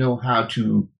you know how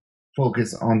to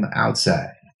focus on the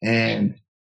outside and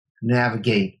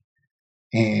navigate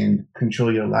and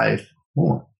control your life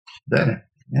more better.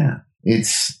 Yeah.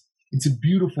 It's a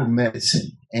beautiful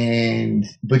medicine,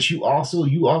 but you also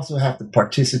have to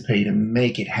participate and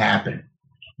make it happen.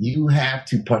 You have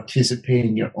to participate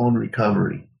in your own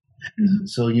recovery. Mm-hmm.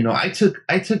 So,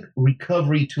 I took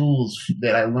recovery tools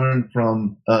that I learned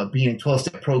from being in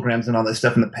 12-step programs and all that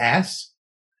stuff in the past.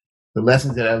 The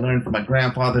lessons that I learned from my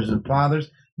grandfathers and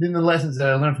fathers, then the lessons that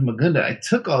I learned from Mugunda. I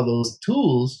took all those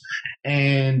tools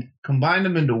and combined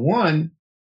them into one.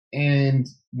 And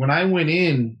when I went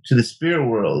in to the spirit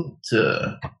world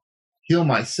to heal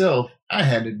myself, I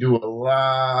had to do a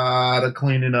lot of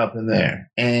cleaning up in there.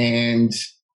 And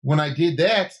when I did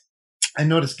that, I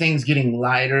noticed things getting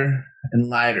lighter and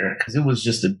lighter, because it was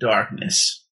just a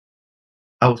darkness.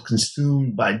 I was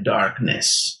consumed by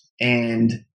darkness.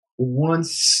 And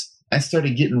once I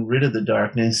started getting rid of the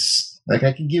darkness, like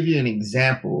I can give you an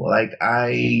example. Like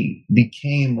I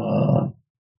became a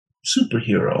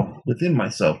superhero within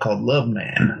myself called Love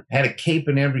Man. I had a cape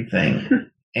and everything.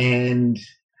 And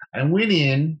I went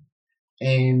in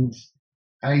and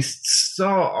I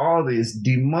saw all this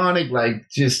demonic, like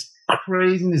just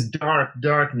craziness,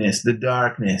 darkness,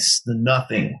 the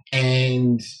nothing.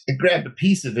 And I grabbed a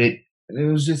piece of it, and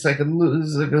it was just like some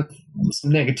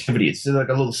negativity. It's just like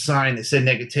a little sign that said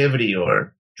negativity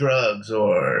or drugs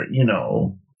or,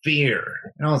 fear.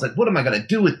 And I was like, what am I going to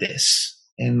do with this?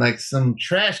 And like some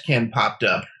trash can popped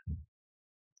up,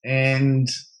 and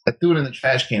I threw it in the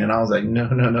trash can, and I was like, no,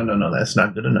 that's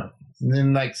not good enough. And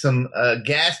then like some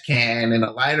gas can and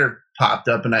a lighter popped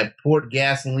up, and I poured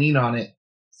gasoline on it,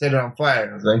 set it on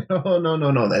fire. I was like,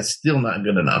 no, that's still not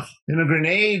good enough. Then a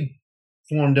grenade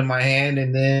formed in my hand,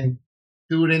 and then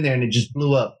threw it in there, and it just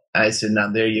blew up. I said,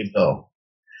 now there you go.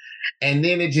 And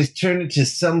then it just turned into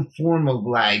some form of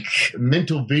like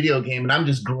mental video game. And I'm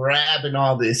just grabbing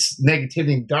all this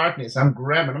negativity and darkness. I'm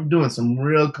doing some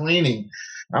real cleaning.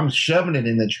 I'm shoving it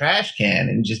in the trash can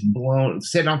and just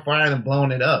setting on fire and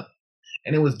blowing it up.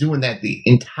 And it was doing that the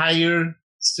entire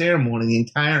ceremony, the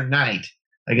entire night,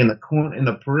 like in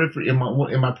the periphery, in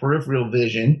my peripheral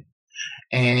vision.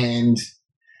 And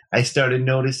I started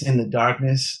noticing the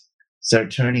darkness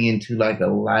start turning into like a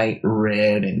light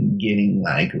red and getting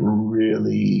like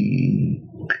really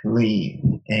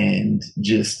clean and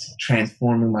just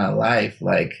transforming my life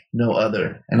like no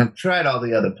other. And I've tried all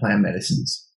the other plant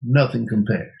medicines. Nothing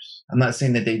compares. I'm not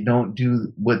saying that they don't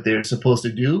do what they're supposed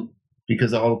to do,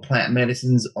 because all plant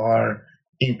medicines are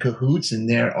in cahoots and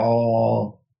they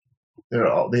all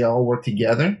work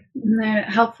together. And they're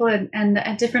helpful and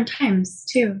at different times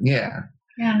too. Yeah.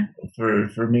 Yeah.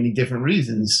 For many different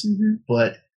reasons. Mm-hmm.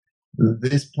 But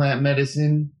this plant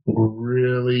medicine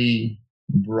really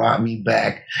brought me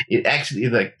back. It actually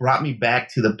brought me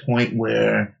back to the point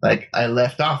where like I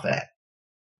left off at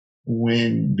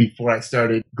before I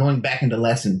started going back into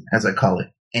lesson, as I call it.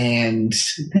 And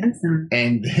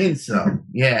then some.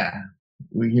 Yeah.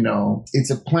 It's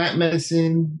a plant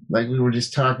medicine, like we were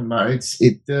just talking about.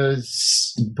 It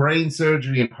does brain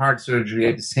surgery and heart surgery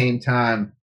at the same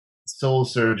time, soul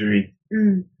surgery.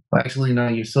 Well, actually, no,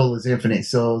 your soul is infinite.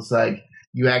 So it's like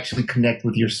you actually connect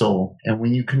with your soul. And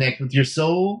when you connect with your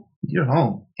soul, you're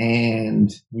home.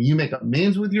 And when you make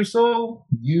amends with your soul,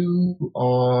 you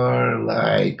are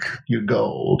like, you're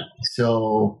gold.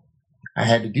 So I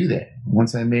had to do that.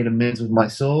 Once I made amends with my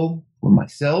soul, with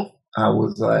myself, I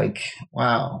was like,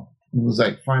 wow. It was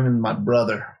like finding my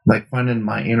brother, like finding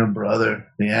my inner brother.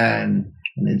 Yeah. And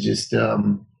it just,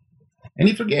 and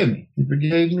he forgave me. He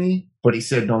forgave me, but he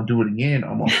said, don't do it again.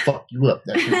 I'm going to fuck you up.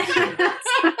 That's what he said.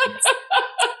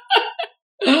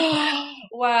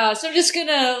 Wow. So I'm just going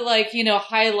to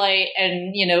highlight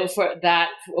and, for that,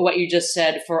 what you just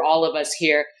said for all of us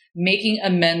here, making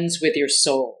amends with your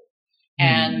soul.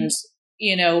 And,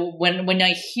 when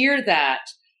I hear that,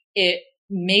 it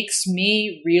makes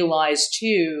me realize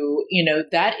too,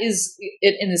 that is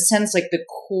in a sense like the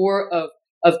core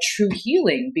of true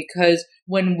healing, because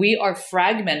when we are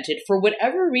fragmented for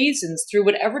whatever reasons, through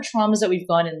whatever traumas that we've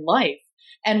gone in life,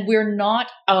 and we're not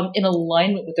in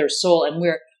alignment with our soul, and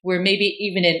we're maybe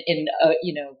even in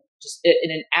just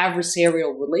in an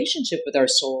adversarial relationship with our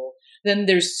soul, then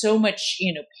there's so much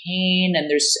pain, and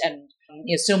there's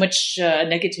so much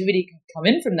negativity can come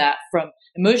in from that, from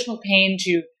emotional pain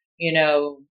to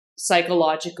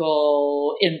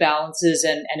psychological imbalances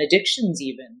and addictions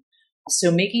even.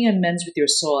 So making amends with your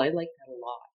soul, I like that a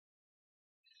lot.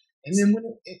 And then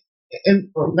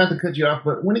not to cut you off,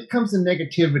 but when it comes to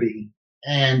negativity,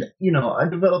 and I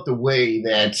developed a way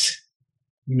that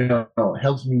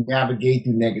helps me navigate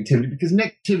through negativity, because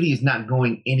negativity is not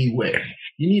going anywhere.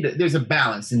 There's a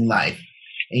balance in life,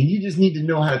 and you just need to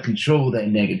know how to control that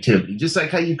negativity. Just like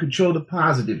how you control the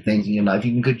positive things in your life,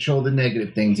 you can control the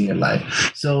negative things in your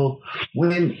life. So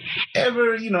whenever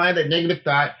I have that negative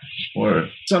thought or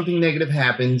something negative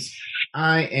happens,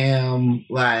 I am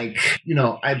like,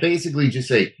 I basically just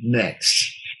say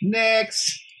next,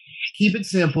 keep it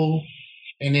simple,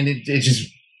 and then it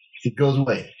goes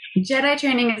away. Jedi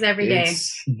training is every day.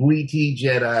 It's Bwiti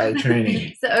Jedi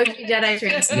training. It's the OG Jedi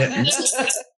training.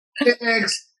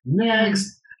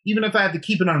 Next. Even if I have to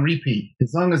keep it on repeat,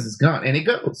 as long as it's gone. And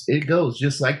it goes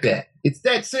just like that. It's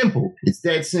that simple.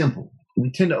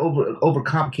 We tend to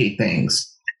overcomplicate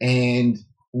things. And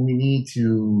we need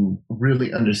to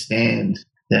really understand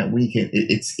that we can,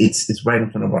 it's right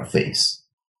in front of our face.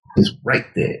 It's right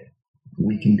there.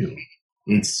 We can do it.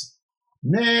 It's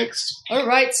next. All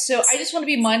right. So I just want to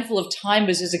be mindful of time,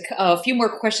 because there's a few more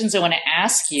questions I want to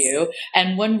ask you,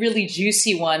 and one really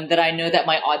juicy one that I know that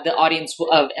the audience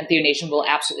of MTO Nation will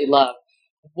absolutely love.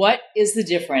 What is the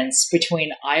difference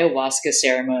between ayahuasca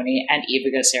ceremony and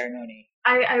Iboga ceremony?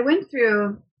 I went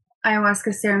through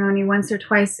ayahuasca ceremony once or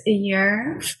twice a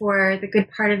year for the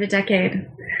good part of a decade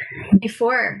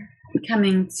before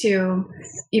coming to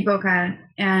Iboga,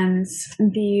 and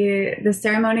the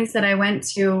ceremonies that I went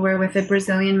to were with a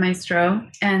Brazilian maestro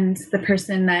and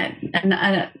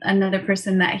another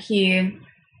person that he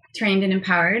trained and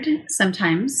empowered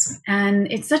sometimes. And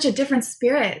it's such a different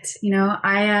spirit.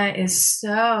 Aya is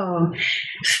so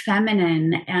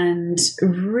feminine and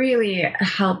really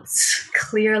helped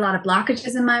clear a lot of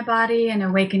blockages in my body and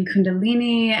awaken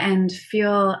Kundalini and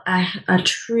feel a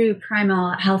true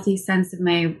primal healthy sense of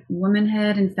my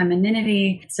womanhood and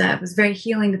femininity. So it was very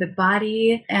healing to the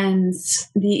body. And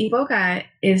the Iboga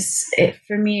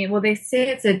for me, well, they say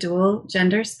it's a dual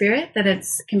gender spirit, that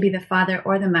can be the father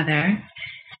or the mother.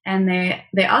 And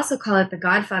they also call it the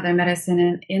Godfather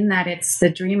medicine, in that it's the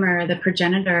dreamer, the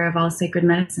progenitor of all sacred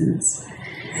medicines.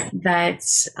 That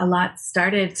a lot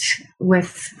started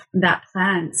with that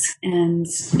plant, and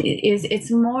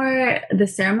it's more, the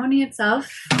ceremony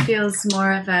itself feels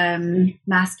more of a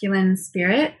masculine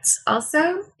spirit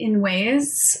also in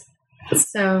ways.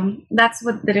 So that's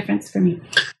what the difference for me.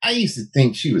 I used to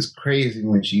think she was crazy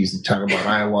when she used to talk about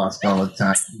ayahuasca all the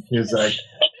time, because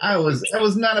I was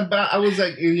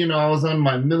on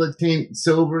my militant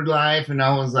sober life, and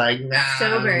I was like, nah,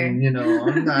 sober. I'm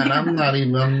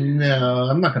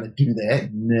not gonna do that,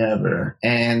 never.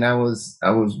 And I'm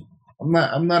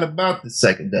not about the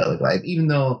psychedelic life, even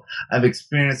though I've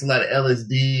experienced a lot of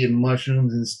LSD and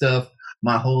mushrooms and stuff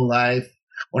my whole life.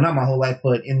 Well, not my whole life,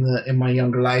 but in my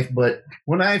younger life. But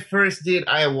when I first did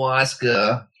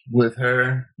ayahuasca with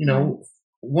her,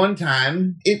 one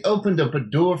time, it opened up a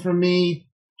door for me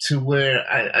to where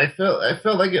I felt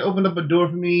like it opened up a door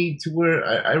for me to where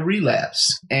I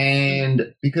relapsed.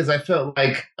 And because I felt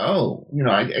like, oh,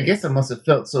 I guess I must have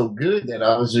felt so good that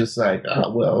I was just like,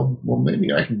 oh, well,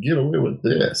 maybe I can get away with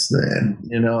this then,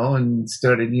 and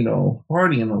started,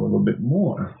 partying a little bit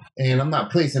more. And I'm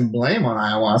not placing blame on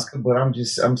ayahuasca, but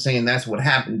I'm saying that's what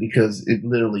happened because it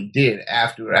literally did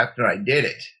after I did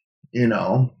it,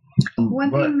 One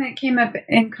thing that came up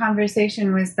in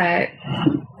conversation was that,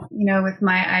 with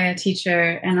my Aya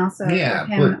teacher and also with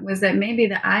him was that maybe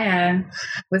the Aya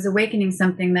was awakening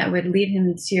something that would lead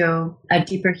him to a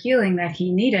deeper healing that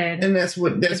he needed. And that's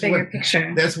the bigger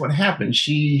picture. That's what happened.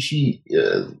 She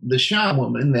the shaman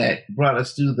woman that brought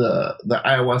us through the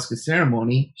ayahuasca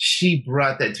ceremony, she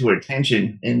brought that to her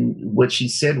attention. And what she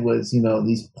said was,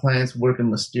 these plants work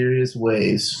in mysterious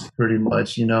ways, pretty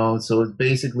much, So it's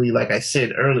basically, like I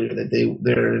said earlier, that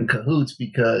they're in cahoots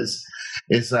because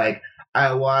it's like,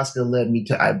 ayahuasca led me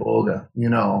to Iboga,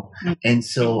 and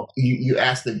so you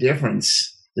ask the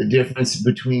difference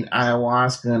between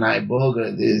ayahuasca and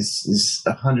Iboga is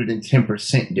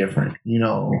 110% different.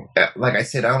 Like I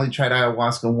said, I only tried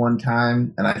ayahuasca one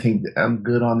time and I think I'm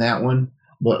good on that one,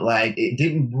 but like it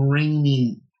didn't bring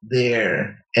me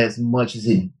there as much as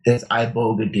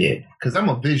Iboga did, because I'm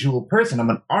a visual person. I'm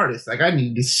an artist. Like I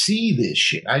need to see this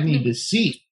shit. I need to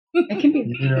see. It can be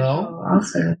visual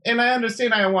also. And I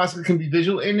understand ayahuasca can be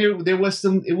visual, and there was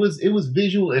it was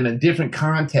visual in a different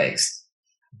context,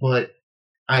 but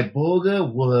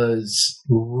Iboga was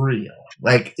real.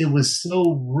 Like it was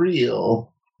so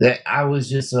real that I was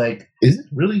just like, is it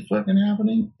really fucking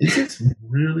happening? Is this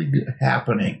really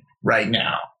happening right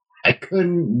now? I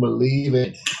couldn't believe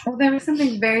it. Well, there was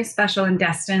something very special and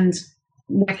destined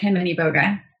with him and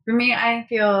Iboga. For me, I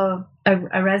feel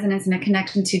a resonance and a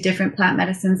connection to different plant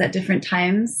medicines at different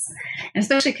times, and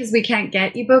especially because we can't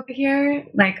get Iboga here.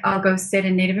 Like I'll go sit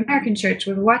in Native American church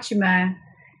with Wachuma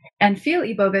and feel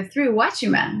Iboga through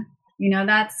Wachuma.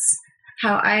 That's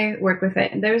how I work with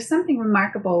it. And there was something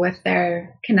remarkable with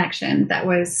their connection that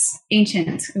was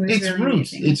ancient. It was really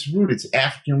roots. amazing. It's roots. It's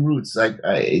African roots. Like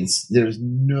there's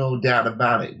no doubt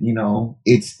about it.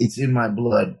 It's in my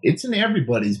blood. It's in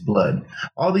everybody's blood.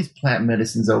 All these plant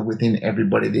medicines are within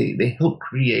everybody. They help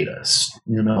create us.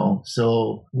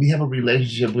 So we have a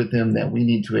relationship with them that we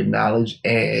need to acknowledge.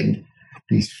 And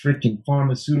these freaking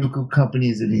pharmaceutical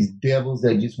companies are these devils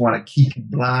that just want to keep you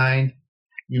blind.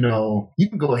 You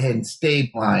can go ahead and stay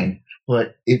blind,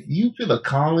 but if you feel a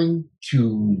calling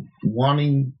to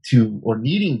wanting to or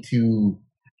needing to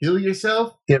heal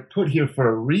yourself, they're put here for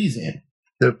a reason.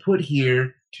 They're put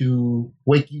here to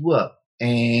wake you up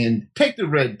and take the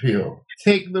red pill.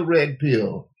 Take the red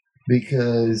pill,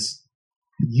 because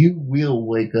you will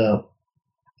wake up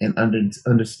and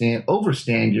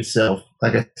overstand yourself.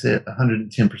 Like I said,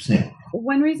 110%.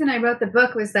 One reason I wrote the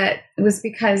book was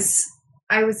because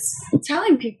I was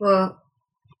telling people,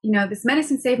 this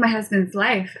medicine saved my husband's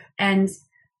life. And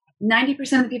 90%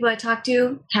 of the people I talked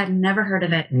to had never heard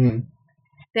of it. Mm.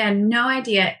 They had no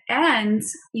idea. And,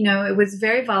 it was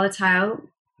very volatile.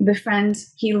 The friend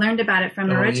he learned about it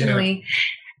from originally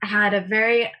had a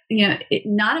very,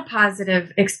 not a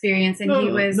positive experience. And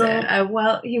he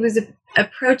was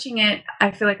approaching it,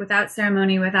 I feel like, without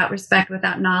ceremony, without respect,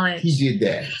 without knowledge. He did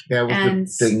that. That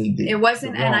was the thing he did. It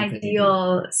wasn't an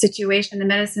ideal situation. The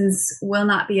medicines will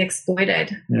not be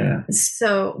exploited. Yeah.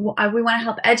 So we want to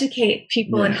help educate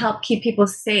people and help keep people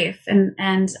safe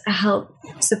and help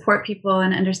support people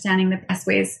in understanding the best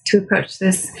ways to approach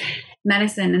this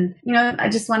medicine. And, I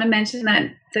just want to mention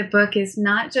that the book is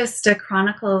not just a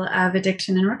chronicle of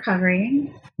addiction and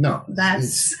recovery. No.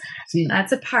 That's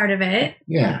a part of it.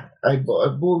 Yeah.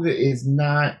 Iboga is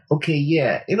not,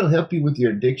 it'll help you with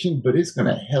your addiction, but it's going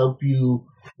to help you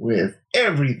with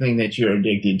everything that you're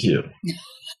addicted to.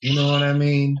 You know what I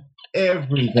mean?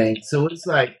 Everything. So it's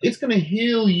like, it's going to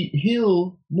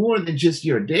heal more than just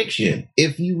your addiction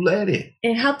if you let it.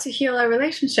 It helped to heal our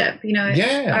relationship.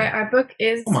 Our book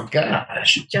is, oh my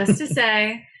gosh, just to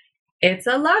say, it's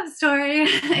a love story.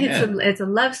 It's a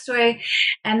love story.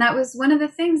 And that was one of the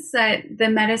things that the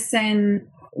medicine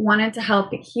wanted to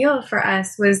help heal for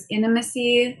us was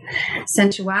intimacy,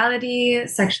 sensuality,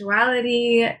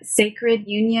 sexuality, sacred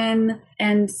union.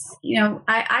 And,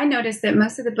 I noticed that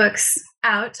most of the books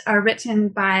out are written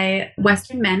by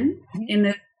Western men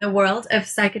in the world of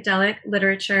psychedelic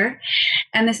literature.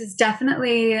 And this is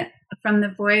definitely from the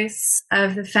voice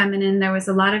of the feminine. There was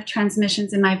a lot of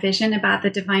transmissions in my vision about the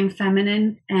divine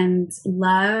feminine and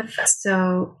love.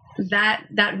 So that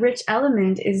rich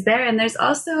element is there. And there's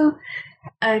also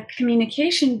a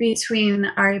communication between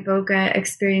our Iboga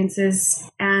experiences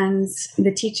and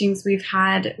the teachings we've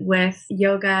had with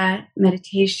yoga,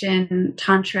 meditation,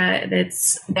 tantra.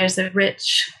 There's a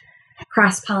rich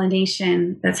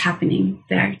cross-pollination that's happening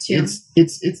there too.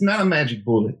 It's not a magic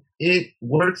bullet. It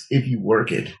works if you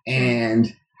work it.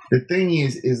 And the thing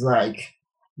is like,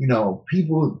 you know,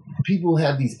 people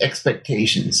have these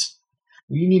expectations.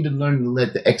 You need to learn to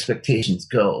let the expectations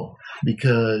go,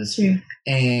 because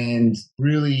and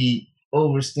really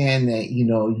understand that, you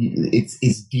know,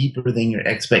 it's deeper than your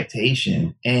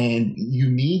expectation, and you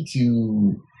need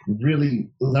to really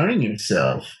learn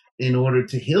yourself in order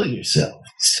to heal yourself.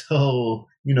 So,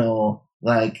 you know,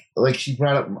 like she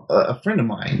brought up a friend of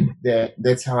mine,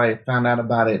 that's how I found out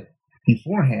about it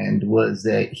beforehand, was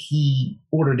that he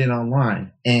ordered it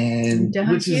online, and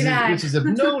which is a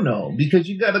no, because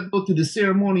you got to go through the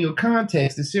ceremonial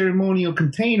context, the ceremonial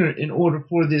container, in order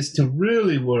for this to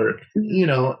really work, you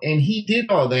know. And he did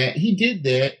all that. He did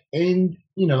that, and,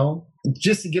 you know,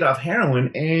 just to get off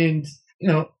heroin, and, you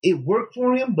know, it worked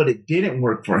for him, but it didn't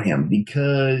work for him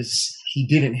because he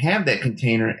didn't have that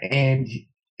container and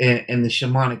the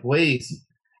shamanic ways,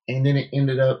 and then it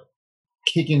ended up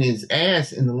kicking his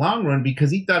ass in the long run, because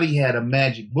he thought he had a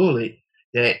magic bullet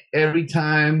that every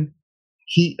time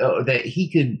he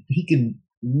could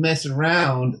mess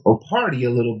around or party a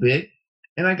little bit,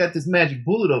 and I got this magic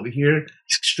bullet over here,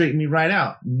 straighten me right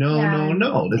out.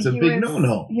 No, that's a big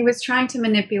no. He was trying to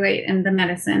manipulate in the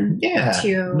medicine. Yeah,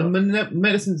 to the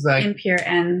medicine's like impure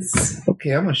ends.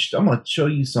 Okay, I'm gonna show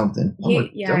you something. I'm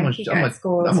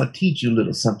gonna teach you a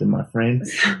little something, my friend.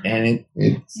 And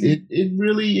it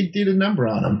really did a number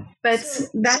on him. But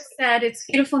that said, it's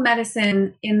beautiful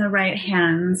medicine in the right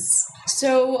hands.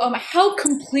 So, how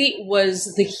complete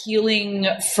was the healing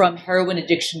from heroin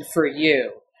addiction for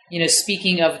you? You know,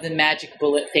 speaking of the magic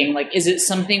bullet thing, like, is it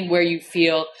something where you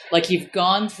feel like you've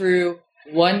gone through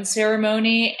one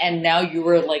ceremony and now you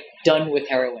were like done with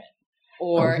heroin?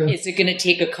 Or is it going to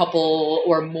take a couple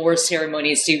or more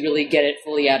ceremonies to really get it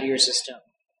fully out of your system?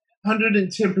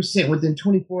 110%. Within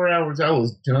 24 hours, I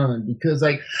was done, because,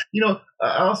 like, you know,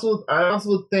 I also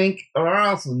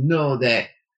know that,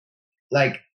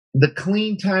 like, the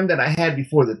clean time that I had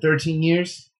before, the 13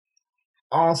 years,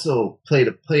 also played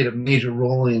a major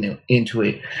role into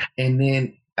it. And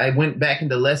then I went back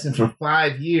into lesson for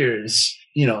 5 years,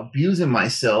 you know, abusing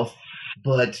myself.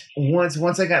 But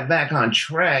once I got back on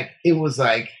track, it was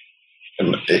like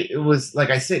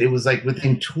I said, it was like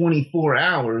within 24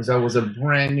 hours, I was a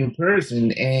brand new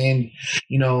person. And,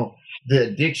 you know, the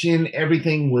addiction,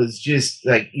 everything was just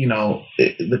like, you know,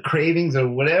 the cravings or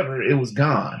whatever, it was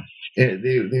gone.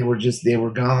 They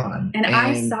were gone. And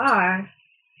I saw.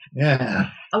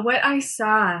 Yeah. What I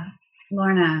saw,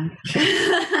 Lorna,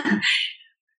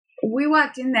 we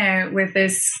walked in there with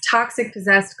this toxic,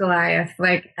 possessed Goliath.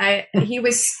 Like,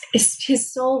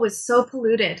 his soul was so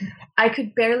polluted. I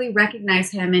could barely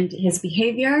recognize him in his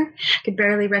behavior, could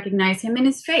barely recognize him in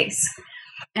his face.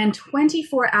 And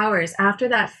 24 hours after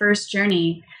that first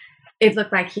journey, it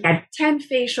looked like he had 10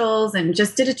 facials and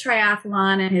just did a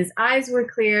triathlon, and his eyes were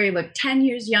clear. He looked 10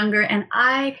 years younger, and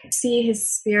I could see his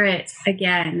spirit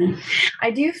again. I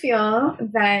do feel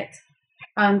that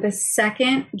the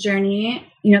second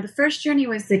journey, you know, the first journey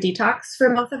was the detox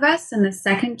for both of us, and the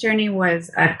second journey was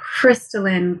a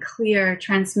crystalline, clear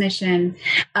transmission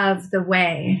of the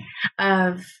way,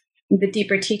 of the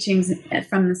deeper teachings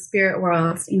from the spirit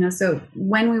world, you know. So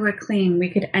when we were clean, we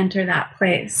could enter that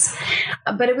place.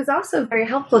 But it was also very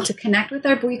helpful to connect with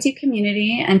our Bwiti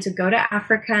community and to go to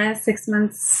Africa 6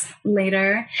 months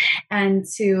later and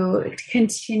to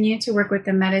continue to work with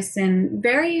the medicine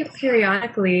very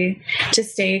periodically to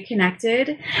stay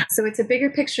connected. So it's a bigger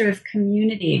picture of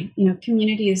community. You know,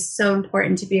 community is so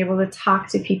important, to be able to talk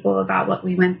to people about what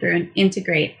we went through and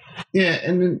integrate. Yeah,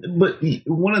 but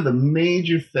one of the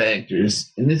major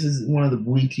factors, and this is one of the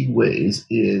Bwiti ways,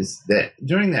 is that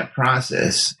during that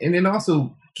process, and it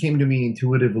also came to me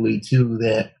intuitively too,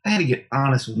 that I had to get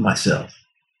honest with myself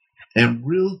and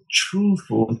real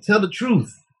truthful and tell the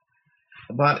truth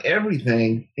about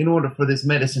everything in order for this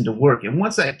medicine to work. And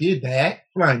once I did that,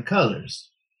 flying colors,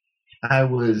 I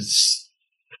was,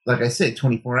 like I said,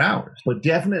 24 hours. But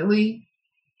definitely,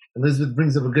 Elizabeth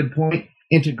brings up a good point.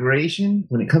 Integration,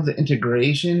 when it comes to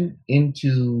integration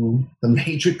into the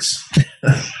matrix,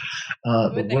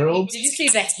 the world. Did you say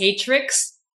the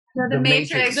Hatrix? No, the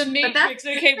Matrix. The Matrix,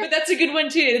 okay, but that's a good one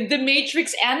too. The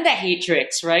Matrix and the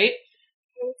Hatrix, right?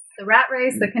 the rat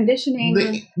race, the conditioning.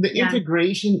 The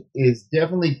integration is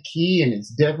definitely key, and it's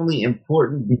definitely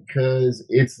important because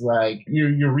it's like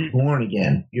you're reborn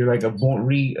again. You're like a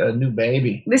new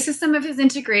baby. This is some of his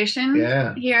integration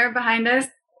here behind us.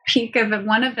 Peek of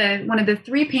one of the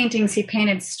 3 paintings he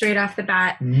painted straight off the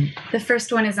bat. Mm-hmm. The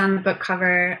first one is on the book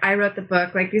cover. I wrote the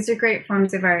book. Like, these are great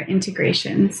forms of art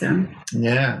integration. So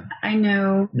I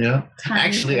know. Yeah,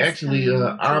 actually,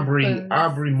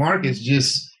 Aubrey Marcus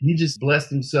just blessed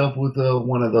himself with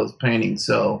one of those paintings.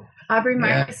 So Aubrey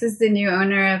Marcus is the new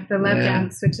owner of the Love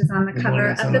Dance, which is on the cover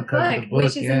of the book,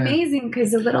 which is amazing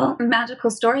because a little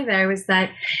magical story there was that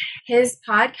his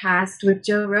podcast with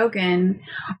Joe Rogan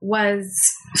was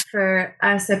for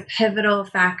us a pivotal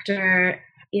factor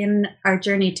in our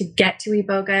journey to get to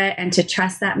Iboga and to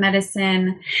trust that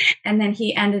medicine. And then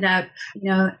he ended up,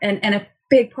 and a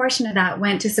big portion of that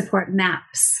went to support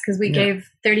MAPS because we gave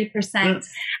 30%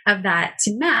 of that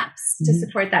to MAPS to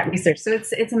support that research. So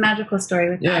it's a magical story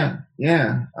with that.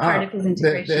 Part of his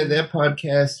integration. That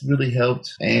podcast really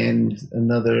helped. And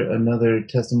another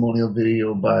testimonial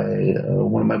video by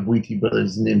one of my Bwiti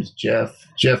brothers. His name is Jeff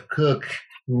Cook,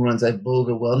 who runs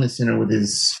Iboga Wellness Center with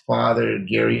his father,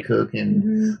 Gary Cook,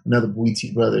 and another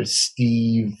Bwiti brother,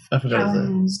 Steve. I forgot his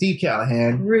name. Steve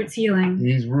Callahan. Roots Healing.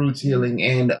 He's Roots Healing,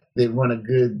 and they run a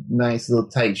good, nice little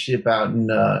tight ship out in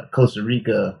Costa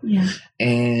Rica. Yeah.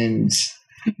 And,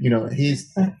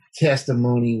 his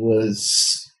testimony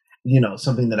was,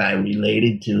 something that I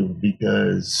related to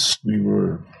because we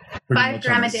were 5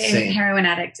 gram a day heroin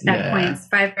addict at points.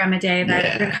 5 gram a day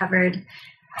that recovered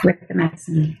with the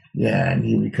medicine. Yeah, and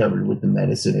he recovered with the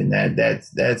medicine, and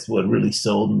that's what really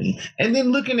sold me. And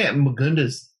then looking at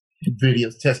Magunda's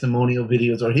videos, testimonial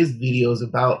videos, or his videos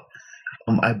about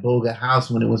Iboga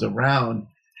House when it was around,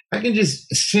 I can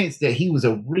just sense that he was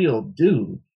a real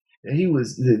dude. He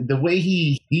was the way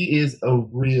he is a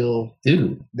real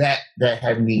dude. That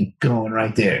had me going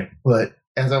right there. But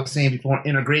as I was saying before,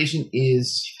 integration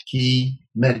is key.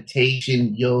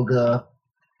 Meditation, yoga,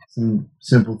 some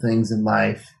simple things in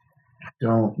life.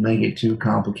 Don't make it too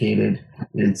complicated.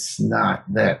 It's not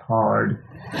that hard.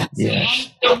 Yeah.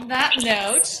 So on that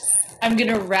note, I'm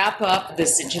going to wrap up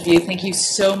this interview. Thank you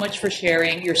so much for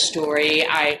sharing your story.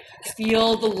 I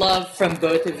feel the love from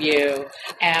both of you,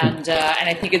 and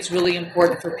I think it's really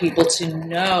important for people to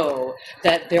know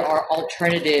that there are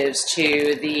alternatives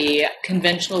to the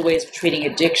conventional ways of treating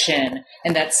addiction,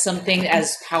 and that something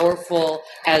as powerful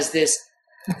as this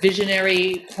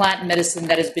visionary plant medicine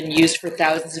that has been used for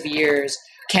thousands of years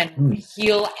can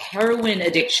heal heroin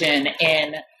addiction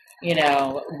in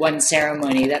one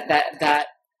ceremony. That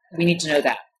we need to know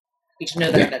that. We need to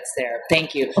know that that's there.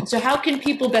 Thank you. So how can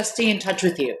people best stay in touch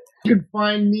with you? You can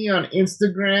find me on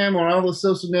Instagram or all the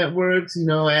social networks,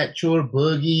 at Chor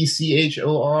Boogie,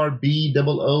 CHORBOOGIE,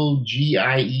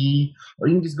 or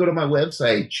you can just go to my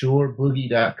website,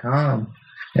 chorboogie.com.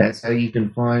 That's how you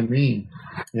can find me.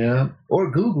 Yeah. Or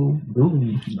Google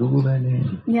that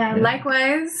name. Yeah.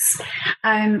 Likewise,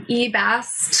 I'm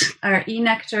Bast or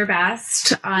Nectar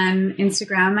Bast on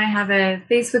Instagram. I have a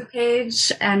Facebook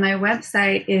page, and my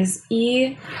website is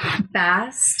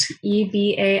ebast,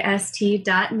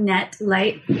 ebast.net,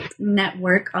 Light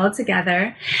Network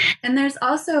altogether. And there's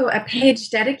also a page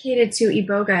dedicated to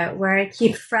Iboga where I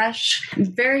keep fresh,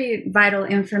 very vital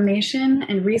information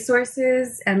and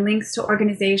resources and links to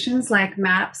organizations like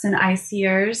MAPS and ICERS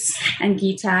and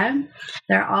Gita.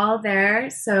 They're all there.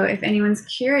 So if anyone's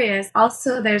curious,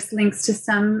 also there's links to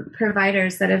some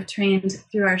providers that have trained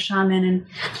through our shaman, and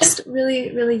just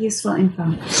really, really useful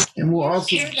info. And we'll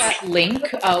also share that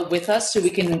link with us so we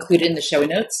can include it in the show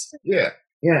notes. Yeah,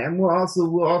 and we'll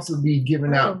also be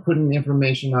giving out, putting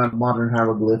information on modern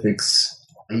hieroglyphics.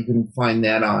 You can find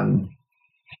that on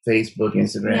Facebook,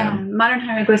 Instagram. Yeah, Modern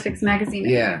Hieroglyphics magazine.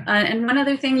 Yeah. And one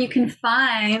other thing, you can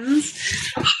find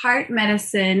heart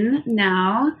medicine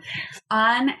now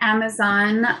on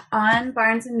Amazon, on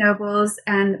Barnes & Nobles,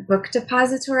 and Book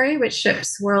Depository, which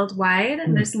ships worldwide.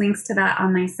 And there's links to that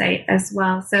on my site as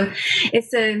well. So it's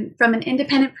from an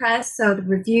independent press, so the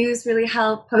reviews really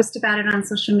help. Post about it on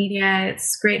social media.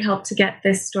 It's great help to get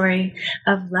this story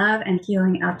of love and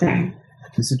healing out there.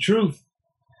 It's the truth.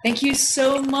 Thank you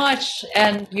so much,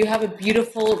 and you have a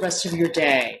beautiful rest of your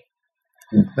day.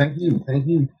 Thank you. Thank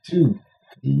you, too.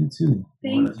 You, too.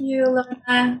 Thank you,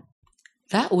 Lorna.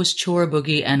 That was Chor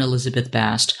Boogie and Elizabeth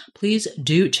Bast. Please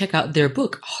do check out their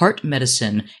book, Heart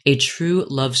Medicine, A True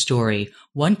Love Story,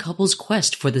 One Couple's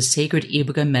Quest for the Sacred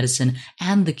Iboga Medicine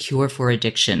and the Cure for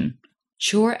Addiction.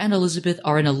 Chor and Elizabeth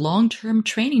are in a long-term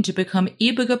training to become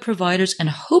Iboga providers and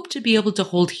hope to be able to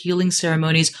hold healing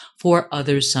ceremonies for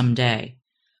others someday.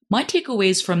 My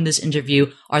takeaways from this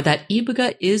interview are that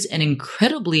Iboga is an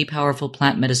incredibly powerful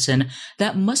plant medicine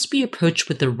that must be approached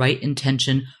with the right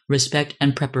intention, respect,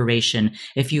 and preparation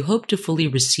if you hope to fully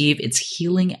receive its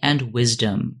healing and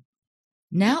wisdom.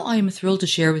 Now I am thrilled to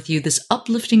share with you this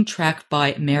uplifting track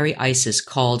by Mary Isis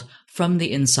called From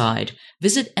the Inside.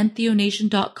 Visit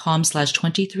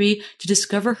entheonation.com/23 to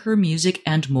discover her music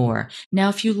and more. Now,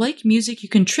 if you like music you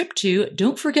can trip to,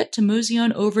 don't forget to mosey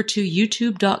on over to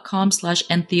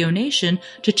youtube.com/entheonation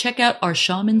to check out our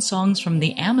shaman songs from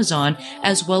the Amazon,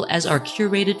 as well as our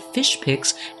curated fish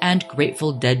picks and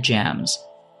Grateful Dead jams.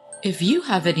 If you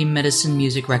have any medicine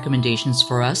music recommendations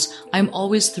for us, I'm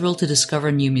always thrilled to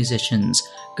discover new musicians.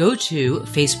 Go to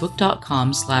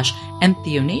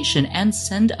facebook.com/entheonation and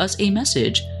send us a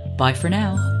message. Bye for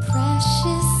now.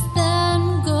 Precious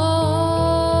than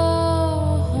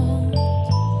gold.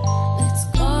 Let's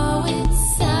go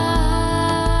inside.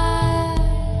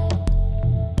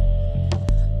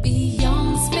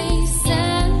 Beyond space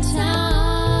and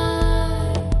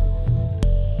time.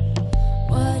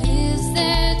 What is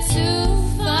there to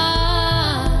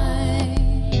find?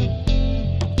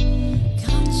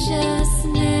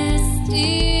 Consciousness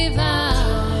divine.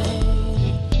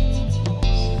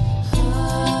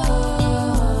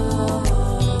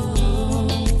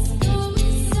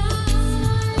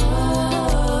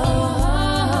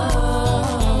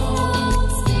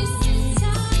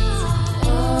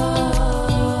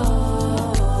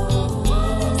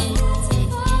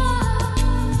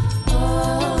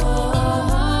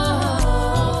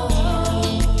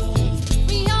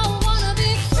 We all wanna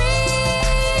be free.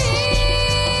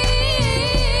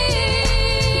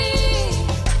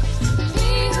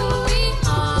 Be who we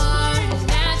are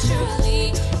naturally,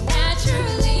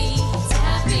 naturally.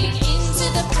 Tapping into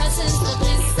the presence, the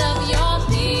bliss of your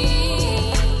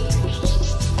being.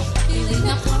 Feeling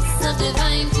a pulse of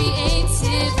divine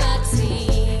creativity.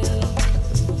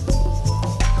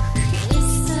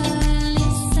 Listen,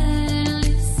 listen,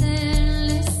 listen,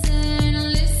 listen,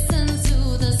 listen to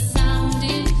the sound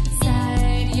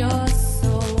inside your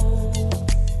soul.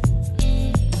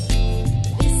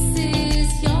 This is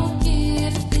your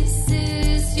gift, this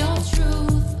is your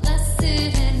truth. Bless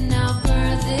it and now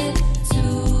birth it to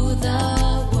the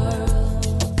world.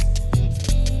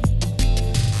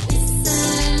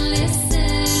 Listen,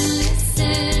 listen,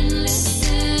 listen,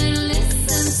 listen,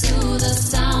 listen to the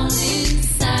sound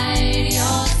inside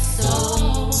your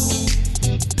soul.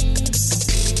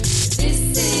 This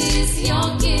is your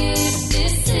gift,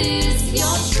 this is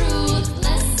your truth.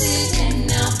 Bless it and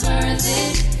now birth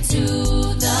it to